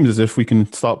 Seems as if we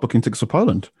can start booking tickets for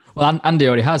Poland. Well, Andy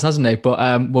already has, hasn't he? But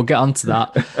we'll get on to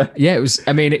that. Yeah, it was.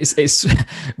 I mean, it's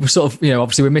we're sort of,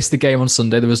 obviously we missed the game on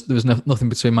Sunday. There was nothing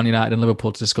between Man United and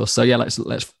Liverpool to discuss. So yeah, let's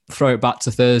throw it back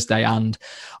to Thursday, and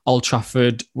Old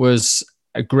Trafford was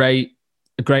a great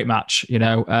match.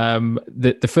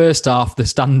 The first half, the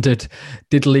standard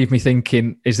did leave me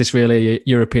thinking, is this really a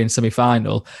European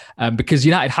semi-final? Because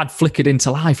United had flickered into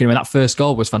life. That first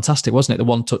goal was fantastic, wasn't it? The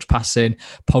one-touch passing,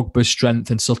 Pogba's strength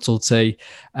and subtlety,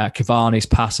 Cavani's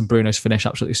pass and Bruno's finish,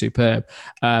 absolutely superb.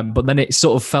 But then it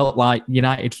sort of felt like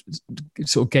United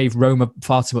sort of gave Roma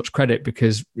far too much credit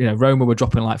because, Roma were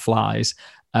dropping like flies.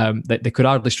 They could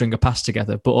hardly string a pass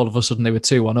together, but all of a sudden they were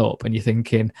 2-1 up, and you're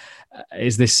thinking,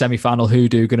 is this semi-final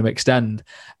hoodoo going to extend?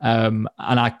 And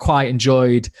I quite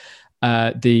enjoyed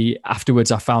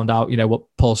afterwards I found out, what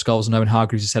Paul Scholes and Owen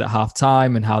Hargreaves said at half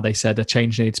time, and how they said a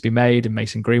change needed to be made and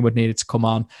Mason Greenwood needed to come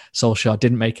on. Solskjaer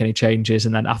didn't make any changes,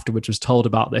 and then afterwards was told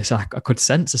about this. I could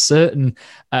sense a certain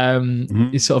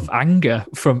sort of anger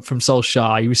from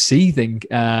Solskjaer. He was seething,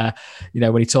 when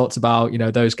he talked about,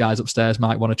 those guys upstairs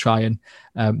might want to try and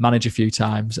manage a few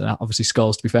times. And obviously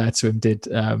Scholes, to be fair to him, did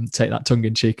take that tongue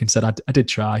in cheek and said, I did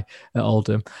try at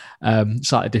Oldham.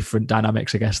 Slightly different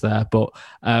dynamics, I guess, there. But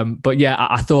yeah,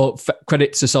 I thought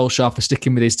credit to Solskjaer for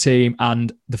sticking with his team,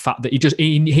 and the fact that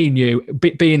he knew,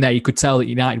 being there, you could tell that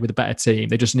United were the better team.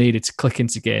 They just needed to click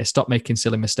into gear, stop making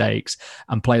silly mistakes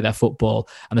and play their football.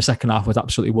 And the second half was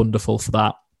absolutely wonderful for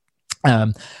that.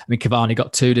 Cavani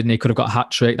got 2, didn't he? Could have got a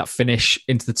hat-trick. That finish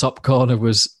into the top corner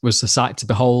was a sight to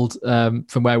behold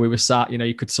from where we were sat.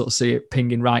 You could sort of see it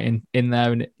pinging right in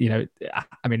there, and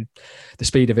the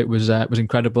speed of it was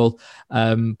incredible.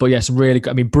 But yeah, some really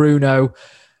good. Bruno,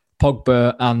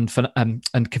 Pogba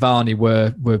and Cavani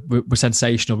were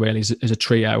sensational, really, as a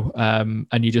trio.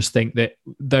 And you just think that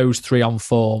those 3 on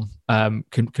form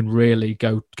can really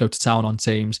go to town on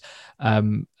teams.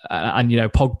 And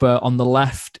Pogba on the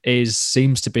left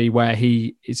seems to be where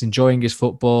he is enjoying his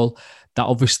football. That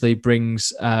obviously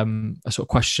brings a sort of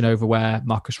question over where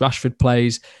Marcus Rashford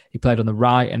plays. He played on the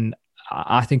right, and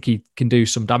I think he can do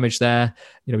some damage there.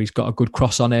 He's got a good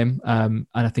cross on him. And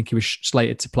I think he was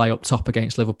slated to play up top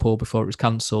against Liverpool before it was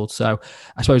cancelled. So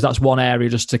I suppose that's one area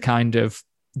just to kind of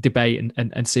debate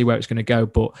and see where it's going to go.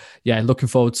 But yeah, looking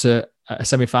forward to a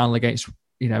semi-final against,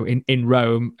 in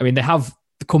Rome. They have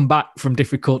come back from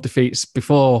difficult defeats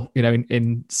before,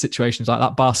 in situations like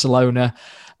that. Barcelona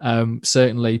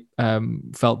certainly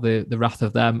felt the wrath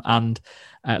of them, and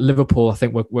Liverpool, I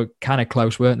think, were kind of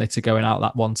close, weren't they, to going out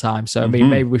that one time? So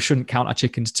maybe we shouldn't count our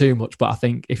chickens too much, but I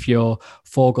think if you're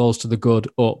 4 goals to the good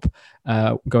up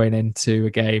going into a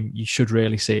game, you should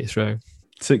really see it through.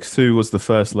 6-2 was the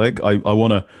first leg. I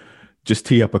want to just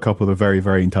tee up a couple of the very,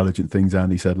 very intelligent things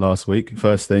Andy said last week.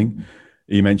 First thing,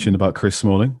 you mentioned about Chris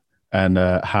Smalling and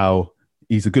how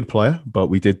he's a good player, but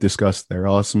we did discuss there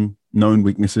are some known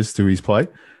weaknesses to his play.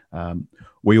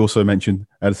 We also mentioned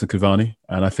Edinson Cavani,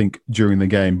 and I think during the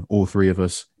game, all 3 of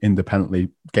us independently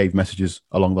gave messages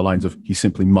along the lines of he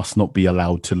simply must not be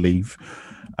allowed to leave.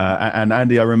 And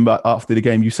Andy, I remember after the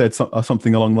game, you said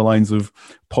something along the lines of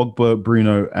Pogba,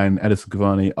 Bruno, and Edinson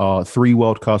Cavani are 3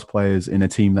 world-class players in a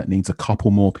team that needs a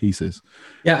couple more pieces.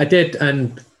 Yeah, I did,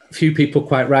 and a few people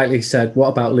quite rightly said, what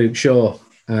about Luke Shaw?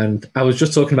 And I was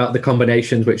just talking about the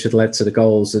combinations which had led to the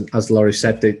goals, and as Laurie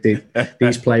said,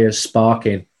 these players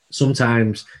sparking.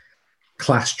 Sometimes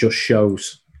class just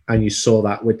shows, and you saw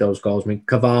that with those goals.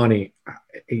 Cavani,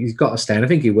 he's got to stay, and I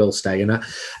think he will stay. And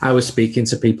I was speaking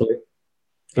to people.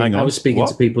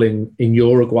 To people in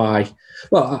Uruguay.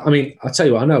 Well, I'll tell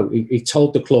you what I know. He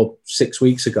told the club 6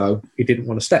 weeks ago he didn't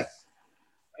want to stay.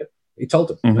 He told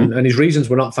them. And his reasons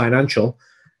were not financial.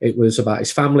 It was about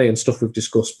his family and stuff we've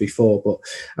discussed before. But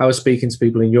I was speaking to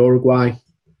people in Uruguay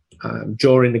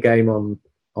during the game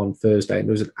on Thursday, and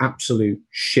there was an absolute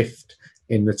shift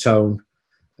in the tone,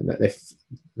 and that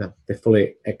they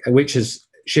fully, which has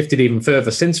shifted even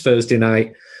further since Thursday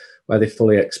night, where they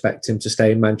fully expect him to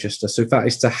stay in Manchester. So if that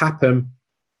is to happen,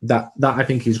 that I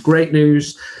think is great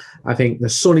news. I think the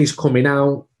sun is coming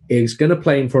out. He's going to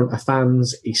play in front of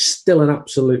fans. He's still an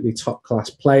absolutely top-class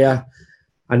player.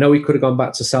 I know he could have gone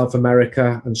back to South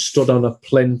America and stood on a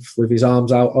plinth with his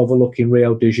arms out overlooking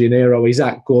Rio de Janeiro. He's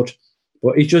that good.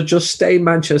 But he should just stay in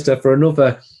Manchester for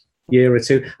another year or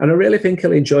two. And I really think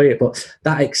he'll enjoy it. But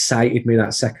that excited me,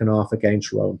 that second half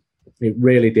against Rome. It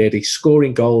really did. He's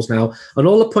scoring goals now. And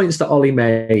all the points that Ollie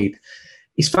made,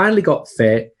 he's finally got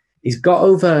fit. He's got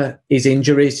over his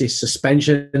injuries, his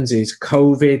suspensions, his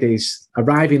COVID, his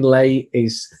arriving late,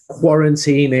 his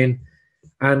quarantining.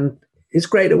 And it's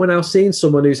great that we're now seeing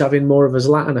someone who's having more of a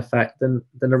Zlatan effect than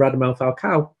a Radamel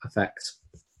Falcao effect.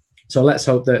 So let's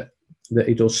hope that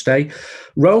he does stay.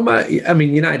 Roma, I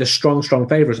mean, United are strong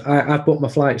favourites. I've booked my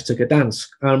flights to Gdansk,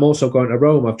 and I'm also going to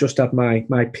Rome. I've just had my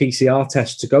PCR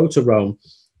test to go to Rome.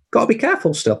 Got to be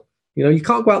careful still. You know, you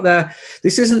can't go out there.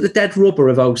 This isn't the dead rubber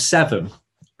of 2007.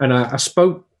 And I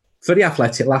spoke for The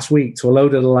Athletic last week to a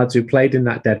load of the lads who played in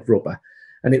that dead rubber.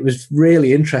 And it was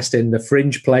really interesting, the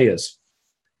fringe players.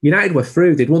 United were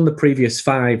through. They'd won the previous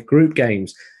 5 group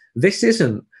games. This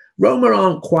isn't. Roma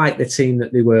aren't quite the team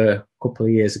that they were a couple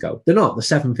of years ago. They're not.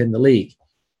 They're 7th in the league.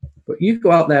 But you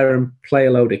go out there and play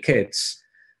a load of kids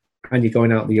and you're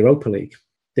going out the Europa League.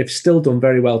 They've still done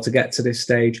very well to get to this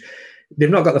stage. They've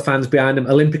not got the fans behind them.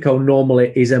 Olimpico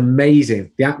normally is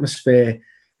amazing. The atmosphere,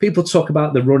 people talk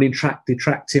about the running track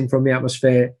detracting from the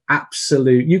atmosphere.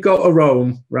 Absolute. You go to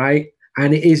Rome, right?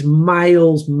 And it is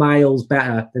miles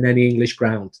better than any English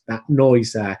ground. That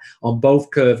noise there on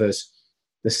both curvers,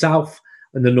 the south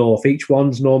and the north. Each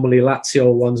one's normally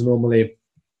Lazio, one's normally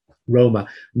Roma.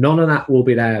 None of that will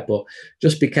be there, but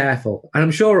just be careful. And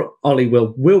I'm sure Ollie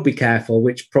will be careful,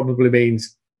 which probably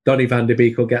means Donny van de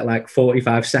Beek will get like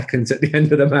 45 seconds at the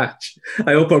end of the match.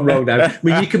 I hope I'm wrong now. I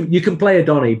mean, you can play a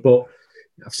Donny, but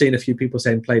I've seen a few people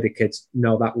saying play the kids.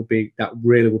 No, that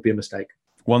really would be a mistake.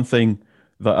 One thing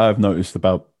that I've noticed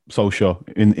about Solskjaer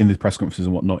in the press conferences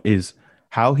and whatnot is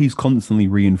how he's constantly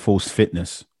reinforced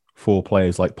fitness for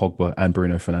players like Pogba and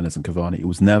Bruno Fernandes and Cavani. It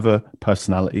was never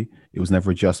personality. It was never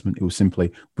adjustment. It was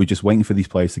simply, we're just waiting for these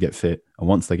players to get fit. And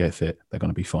once they get fit, they're going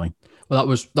to be fine. Well,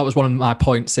 that was one of my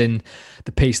points in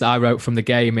the piece that I wrote from the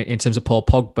game in terms of Paul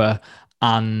Pogba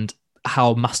and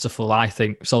how masterful I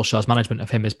think Solskjaer's management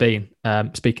of him has been.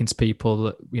 Speaking to people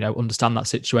that, you know, understand that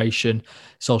situation,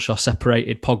 Solskjaer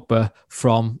separated Pogba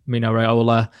from Mino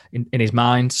Raiola in his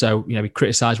mind. So, you know, he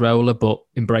criticised Raiola, but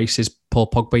embraces Paul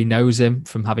Pogba. He knows him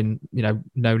from having, you know,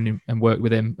 known him and worked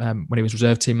with him when he was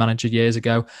reserve team manager years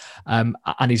ago. And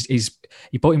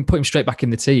he put him straight back in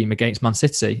the team against Man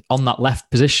City on that left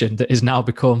position that has now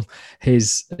become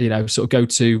his, you know, sort of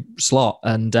go-to slot.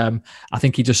 And I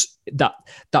think he just that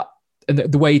and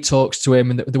the way he talks to him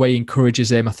and the way he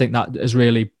encourages him, I think that has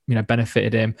really, you know,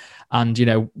 benefited him. And, you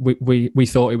know, we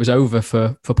thought it was over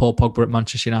for Paul Pogba at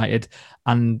Manchester United.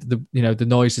 And the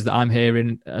noises that I'm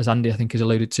hearing, as Andy I think has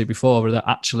alluded to before, are that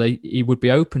actually he would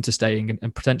be open to staying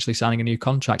and potentially signing a new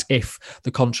contract if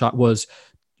the contract was,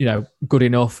 you know, good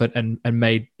enough and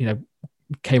made, you know,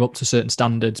 came up to certain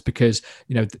standards, because,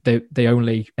 you know, they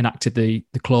only enacted the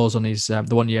clause on his the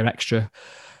 1 year extra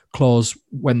clause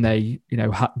when they, you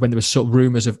know, when there was sort of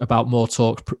rumours about more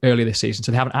talk earlier this season. So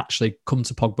they haven't actually come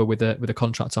to Pogba with a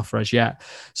contract offer as yet.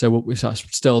 So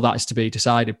still that is to be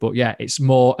decided. But yeah, it's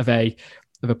more of a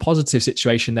positive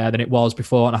situation there than it was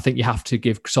before. And I think you have to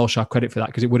give Solskjaer credit for that,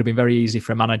 because it would have been very easy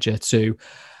for a manager to,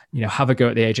 you know, have a go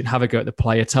at the agent, have a go at the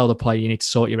player, tell the player you need to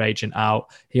sort your agent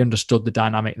out. He understood the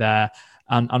dynamic there.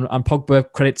 And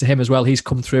Pogba, credit to him as well. He's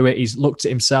come through it. He's looked at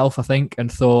himself, I think,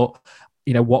 and thought,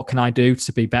 you know, what can I do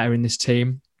to be better in this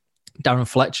team? Darren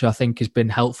Fletcher, I think, has been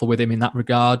helpful with him in that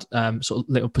regard. Sort of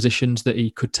little positions that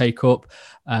he could take up,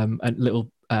 and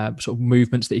little sort of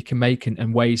movements that he can make,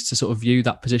 and ways to sort of view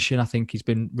that position. I think he's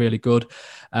been really good.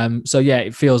 So yeah,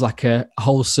 it feels like a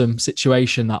wholesome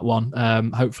situation, that one.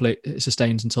 Hopefully it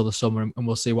sustains until the summer, and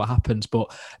we'll see what happens.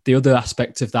 But the other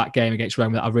aspect of that game against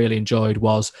Roma that I really enjoyed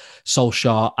was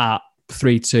Solskjaer at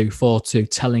 3-2, 4-2,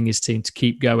 telling his team to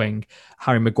keep going.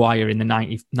 Harry Maguire in the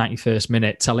 91st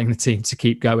minute telling the team to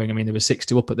keep going. I mean, they were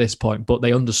 6-2 up at this point, but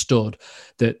they understood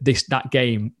that that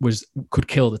game could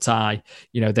kill the tie.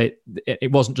 You know,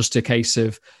 it wasn't just a case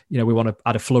of, you know, we want to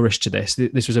add a flourish to this.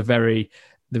 This was a very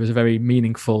there was a very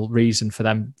meaningful reason for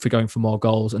them for going for more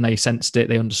goals, and they sensed it,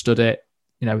 they understood it.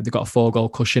 You know, they got a 4-goal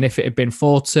cushion. If it had been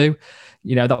 4-2,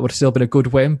 you know, that would have still been a good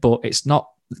win, but it's not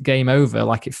game over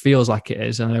like it feels like it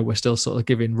is. And I know we're still sort of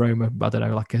giving Roma, I don't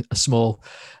know, like a small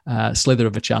slither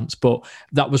of a chance, but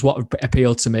that was what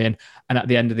appealed to me. And at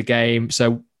the end of the game,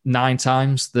 so 9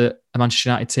 times that a Manchester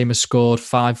United team has scored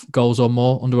 5 goals or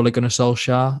more under Ole Gunnar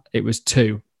Solskjaer. It was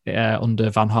 2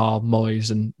 under Van Gaal, Moyes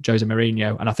and Jose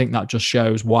Mourinho. And I think that just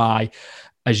shows why,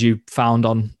 as you found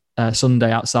on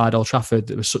Sunday outside Old Trafford,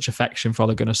 there was such affection for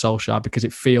Ole Gunnar Solskjaer, because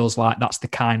it feels like that's the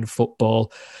kind of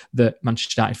football that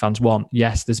Manchester United fans want.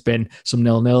 Yes, there's been some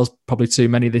 0-0s, probably too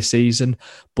many this season,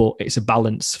 but it's a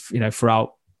balance, you know,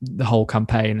 throughout the whole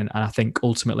campaign. And I think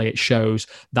ultimately it shows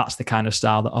that's the kind of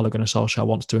style that Ole Gunnar Solskjaer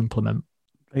wants to implement.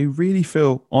 They really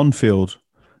feel on field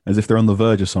as if they're on the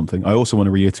verge of something. I also want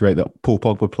to reiterate that Paul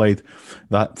Pogba played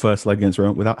that first leg against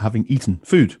Roma without having eaten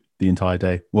food the entire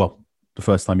day. Well, the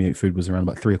first time he ate food was around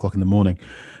about 3 o'clock in the morning.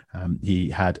 He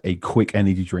had a quick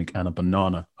energy drink and a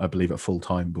banana, I believe, at full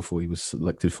time before he was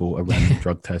selected for a random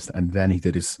drug test. And then he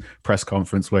did his press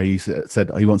conference where he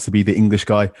said he wants to be the English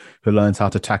guy who learns how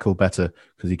to tackle better,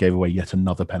 because he gave away yet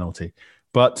another penalty.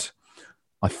 But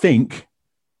I think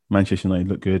Manchester United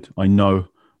look good. I know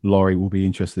Laurie will be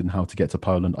interested in how to get to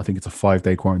Poland. I think it's a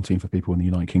 5-day quarantine for people in the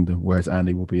United Kingdom, whereas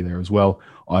Andy will be there as well.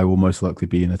 I will most likely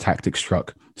be in a tactics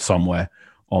truck somewhere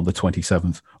on the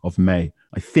 27th of May.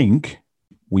 I think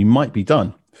we might be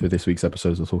done for this week's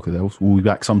episodes of Talk of the Devils. We'll be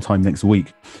back sometime next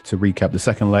week to recap the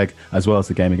second leg, as well as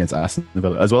the game against Aston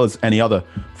Villa, as well as any other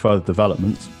further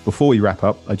developments. Before we wrap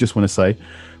up, I just want to say,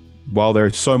 while there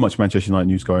is so much Manchester United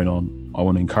news going on, I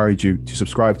want to encourage you to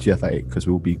subscribe to The Athletic, because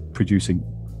we will be producing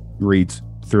reads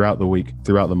throughout the week,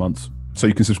 throughout the months. So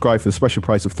you can subscribe for the special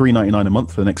price of $3.99 a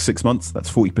month for the next 6 months.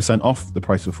 That's 40% off the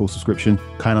price of a full subscription.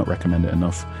 Cannot recommend it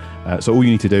enough. So all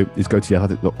you need to do is go to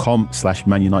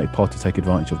theathletic.com/ManUnitedPod to take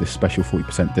advantage of this special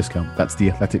 40% discount. That's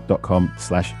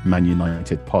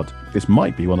theathletic.com/ManUnitedPod. This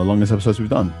might be one of the longest episodes we've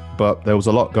done, but there was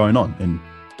a lot going on in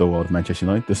the world of Manchester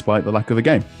United, despite the lack of a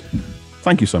game.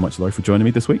 Thank you so much, Laurie, for joining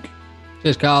me this week.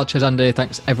 Cheers, Carl. Cheers, Andy.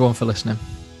 Thanks, everyone, for listening.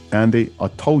 Andy, I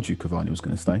told you Cavani was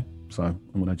going to stay, so I'm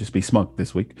going to just be smug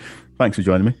this week. Thanks for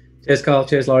joining me. Cheers, Carl.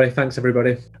 Cheers, Laurie. Thanks,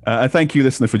 everybody. And thank you,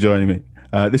 listener, for joining me.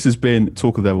 This has been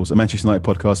Talk of the Devils, a Manchester United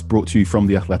podcast brought to you from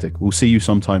The Athletic. We'll see you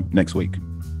sometime next week.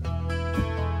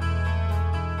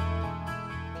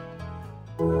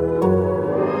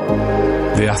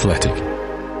 The Athletic.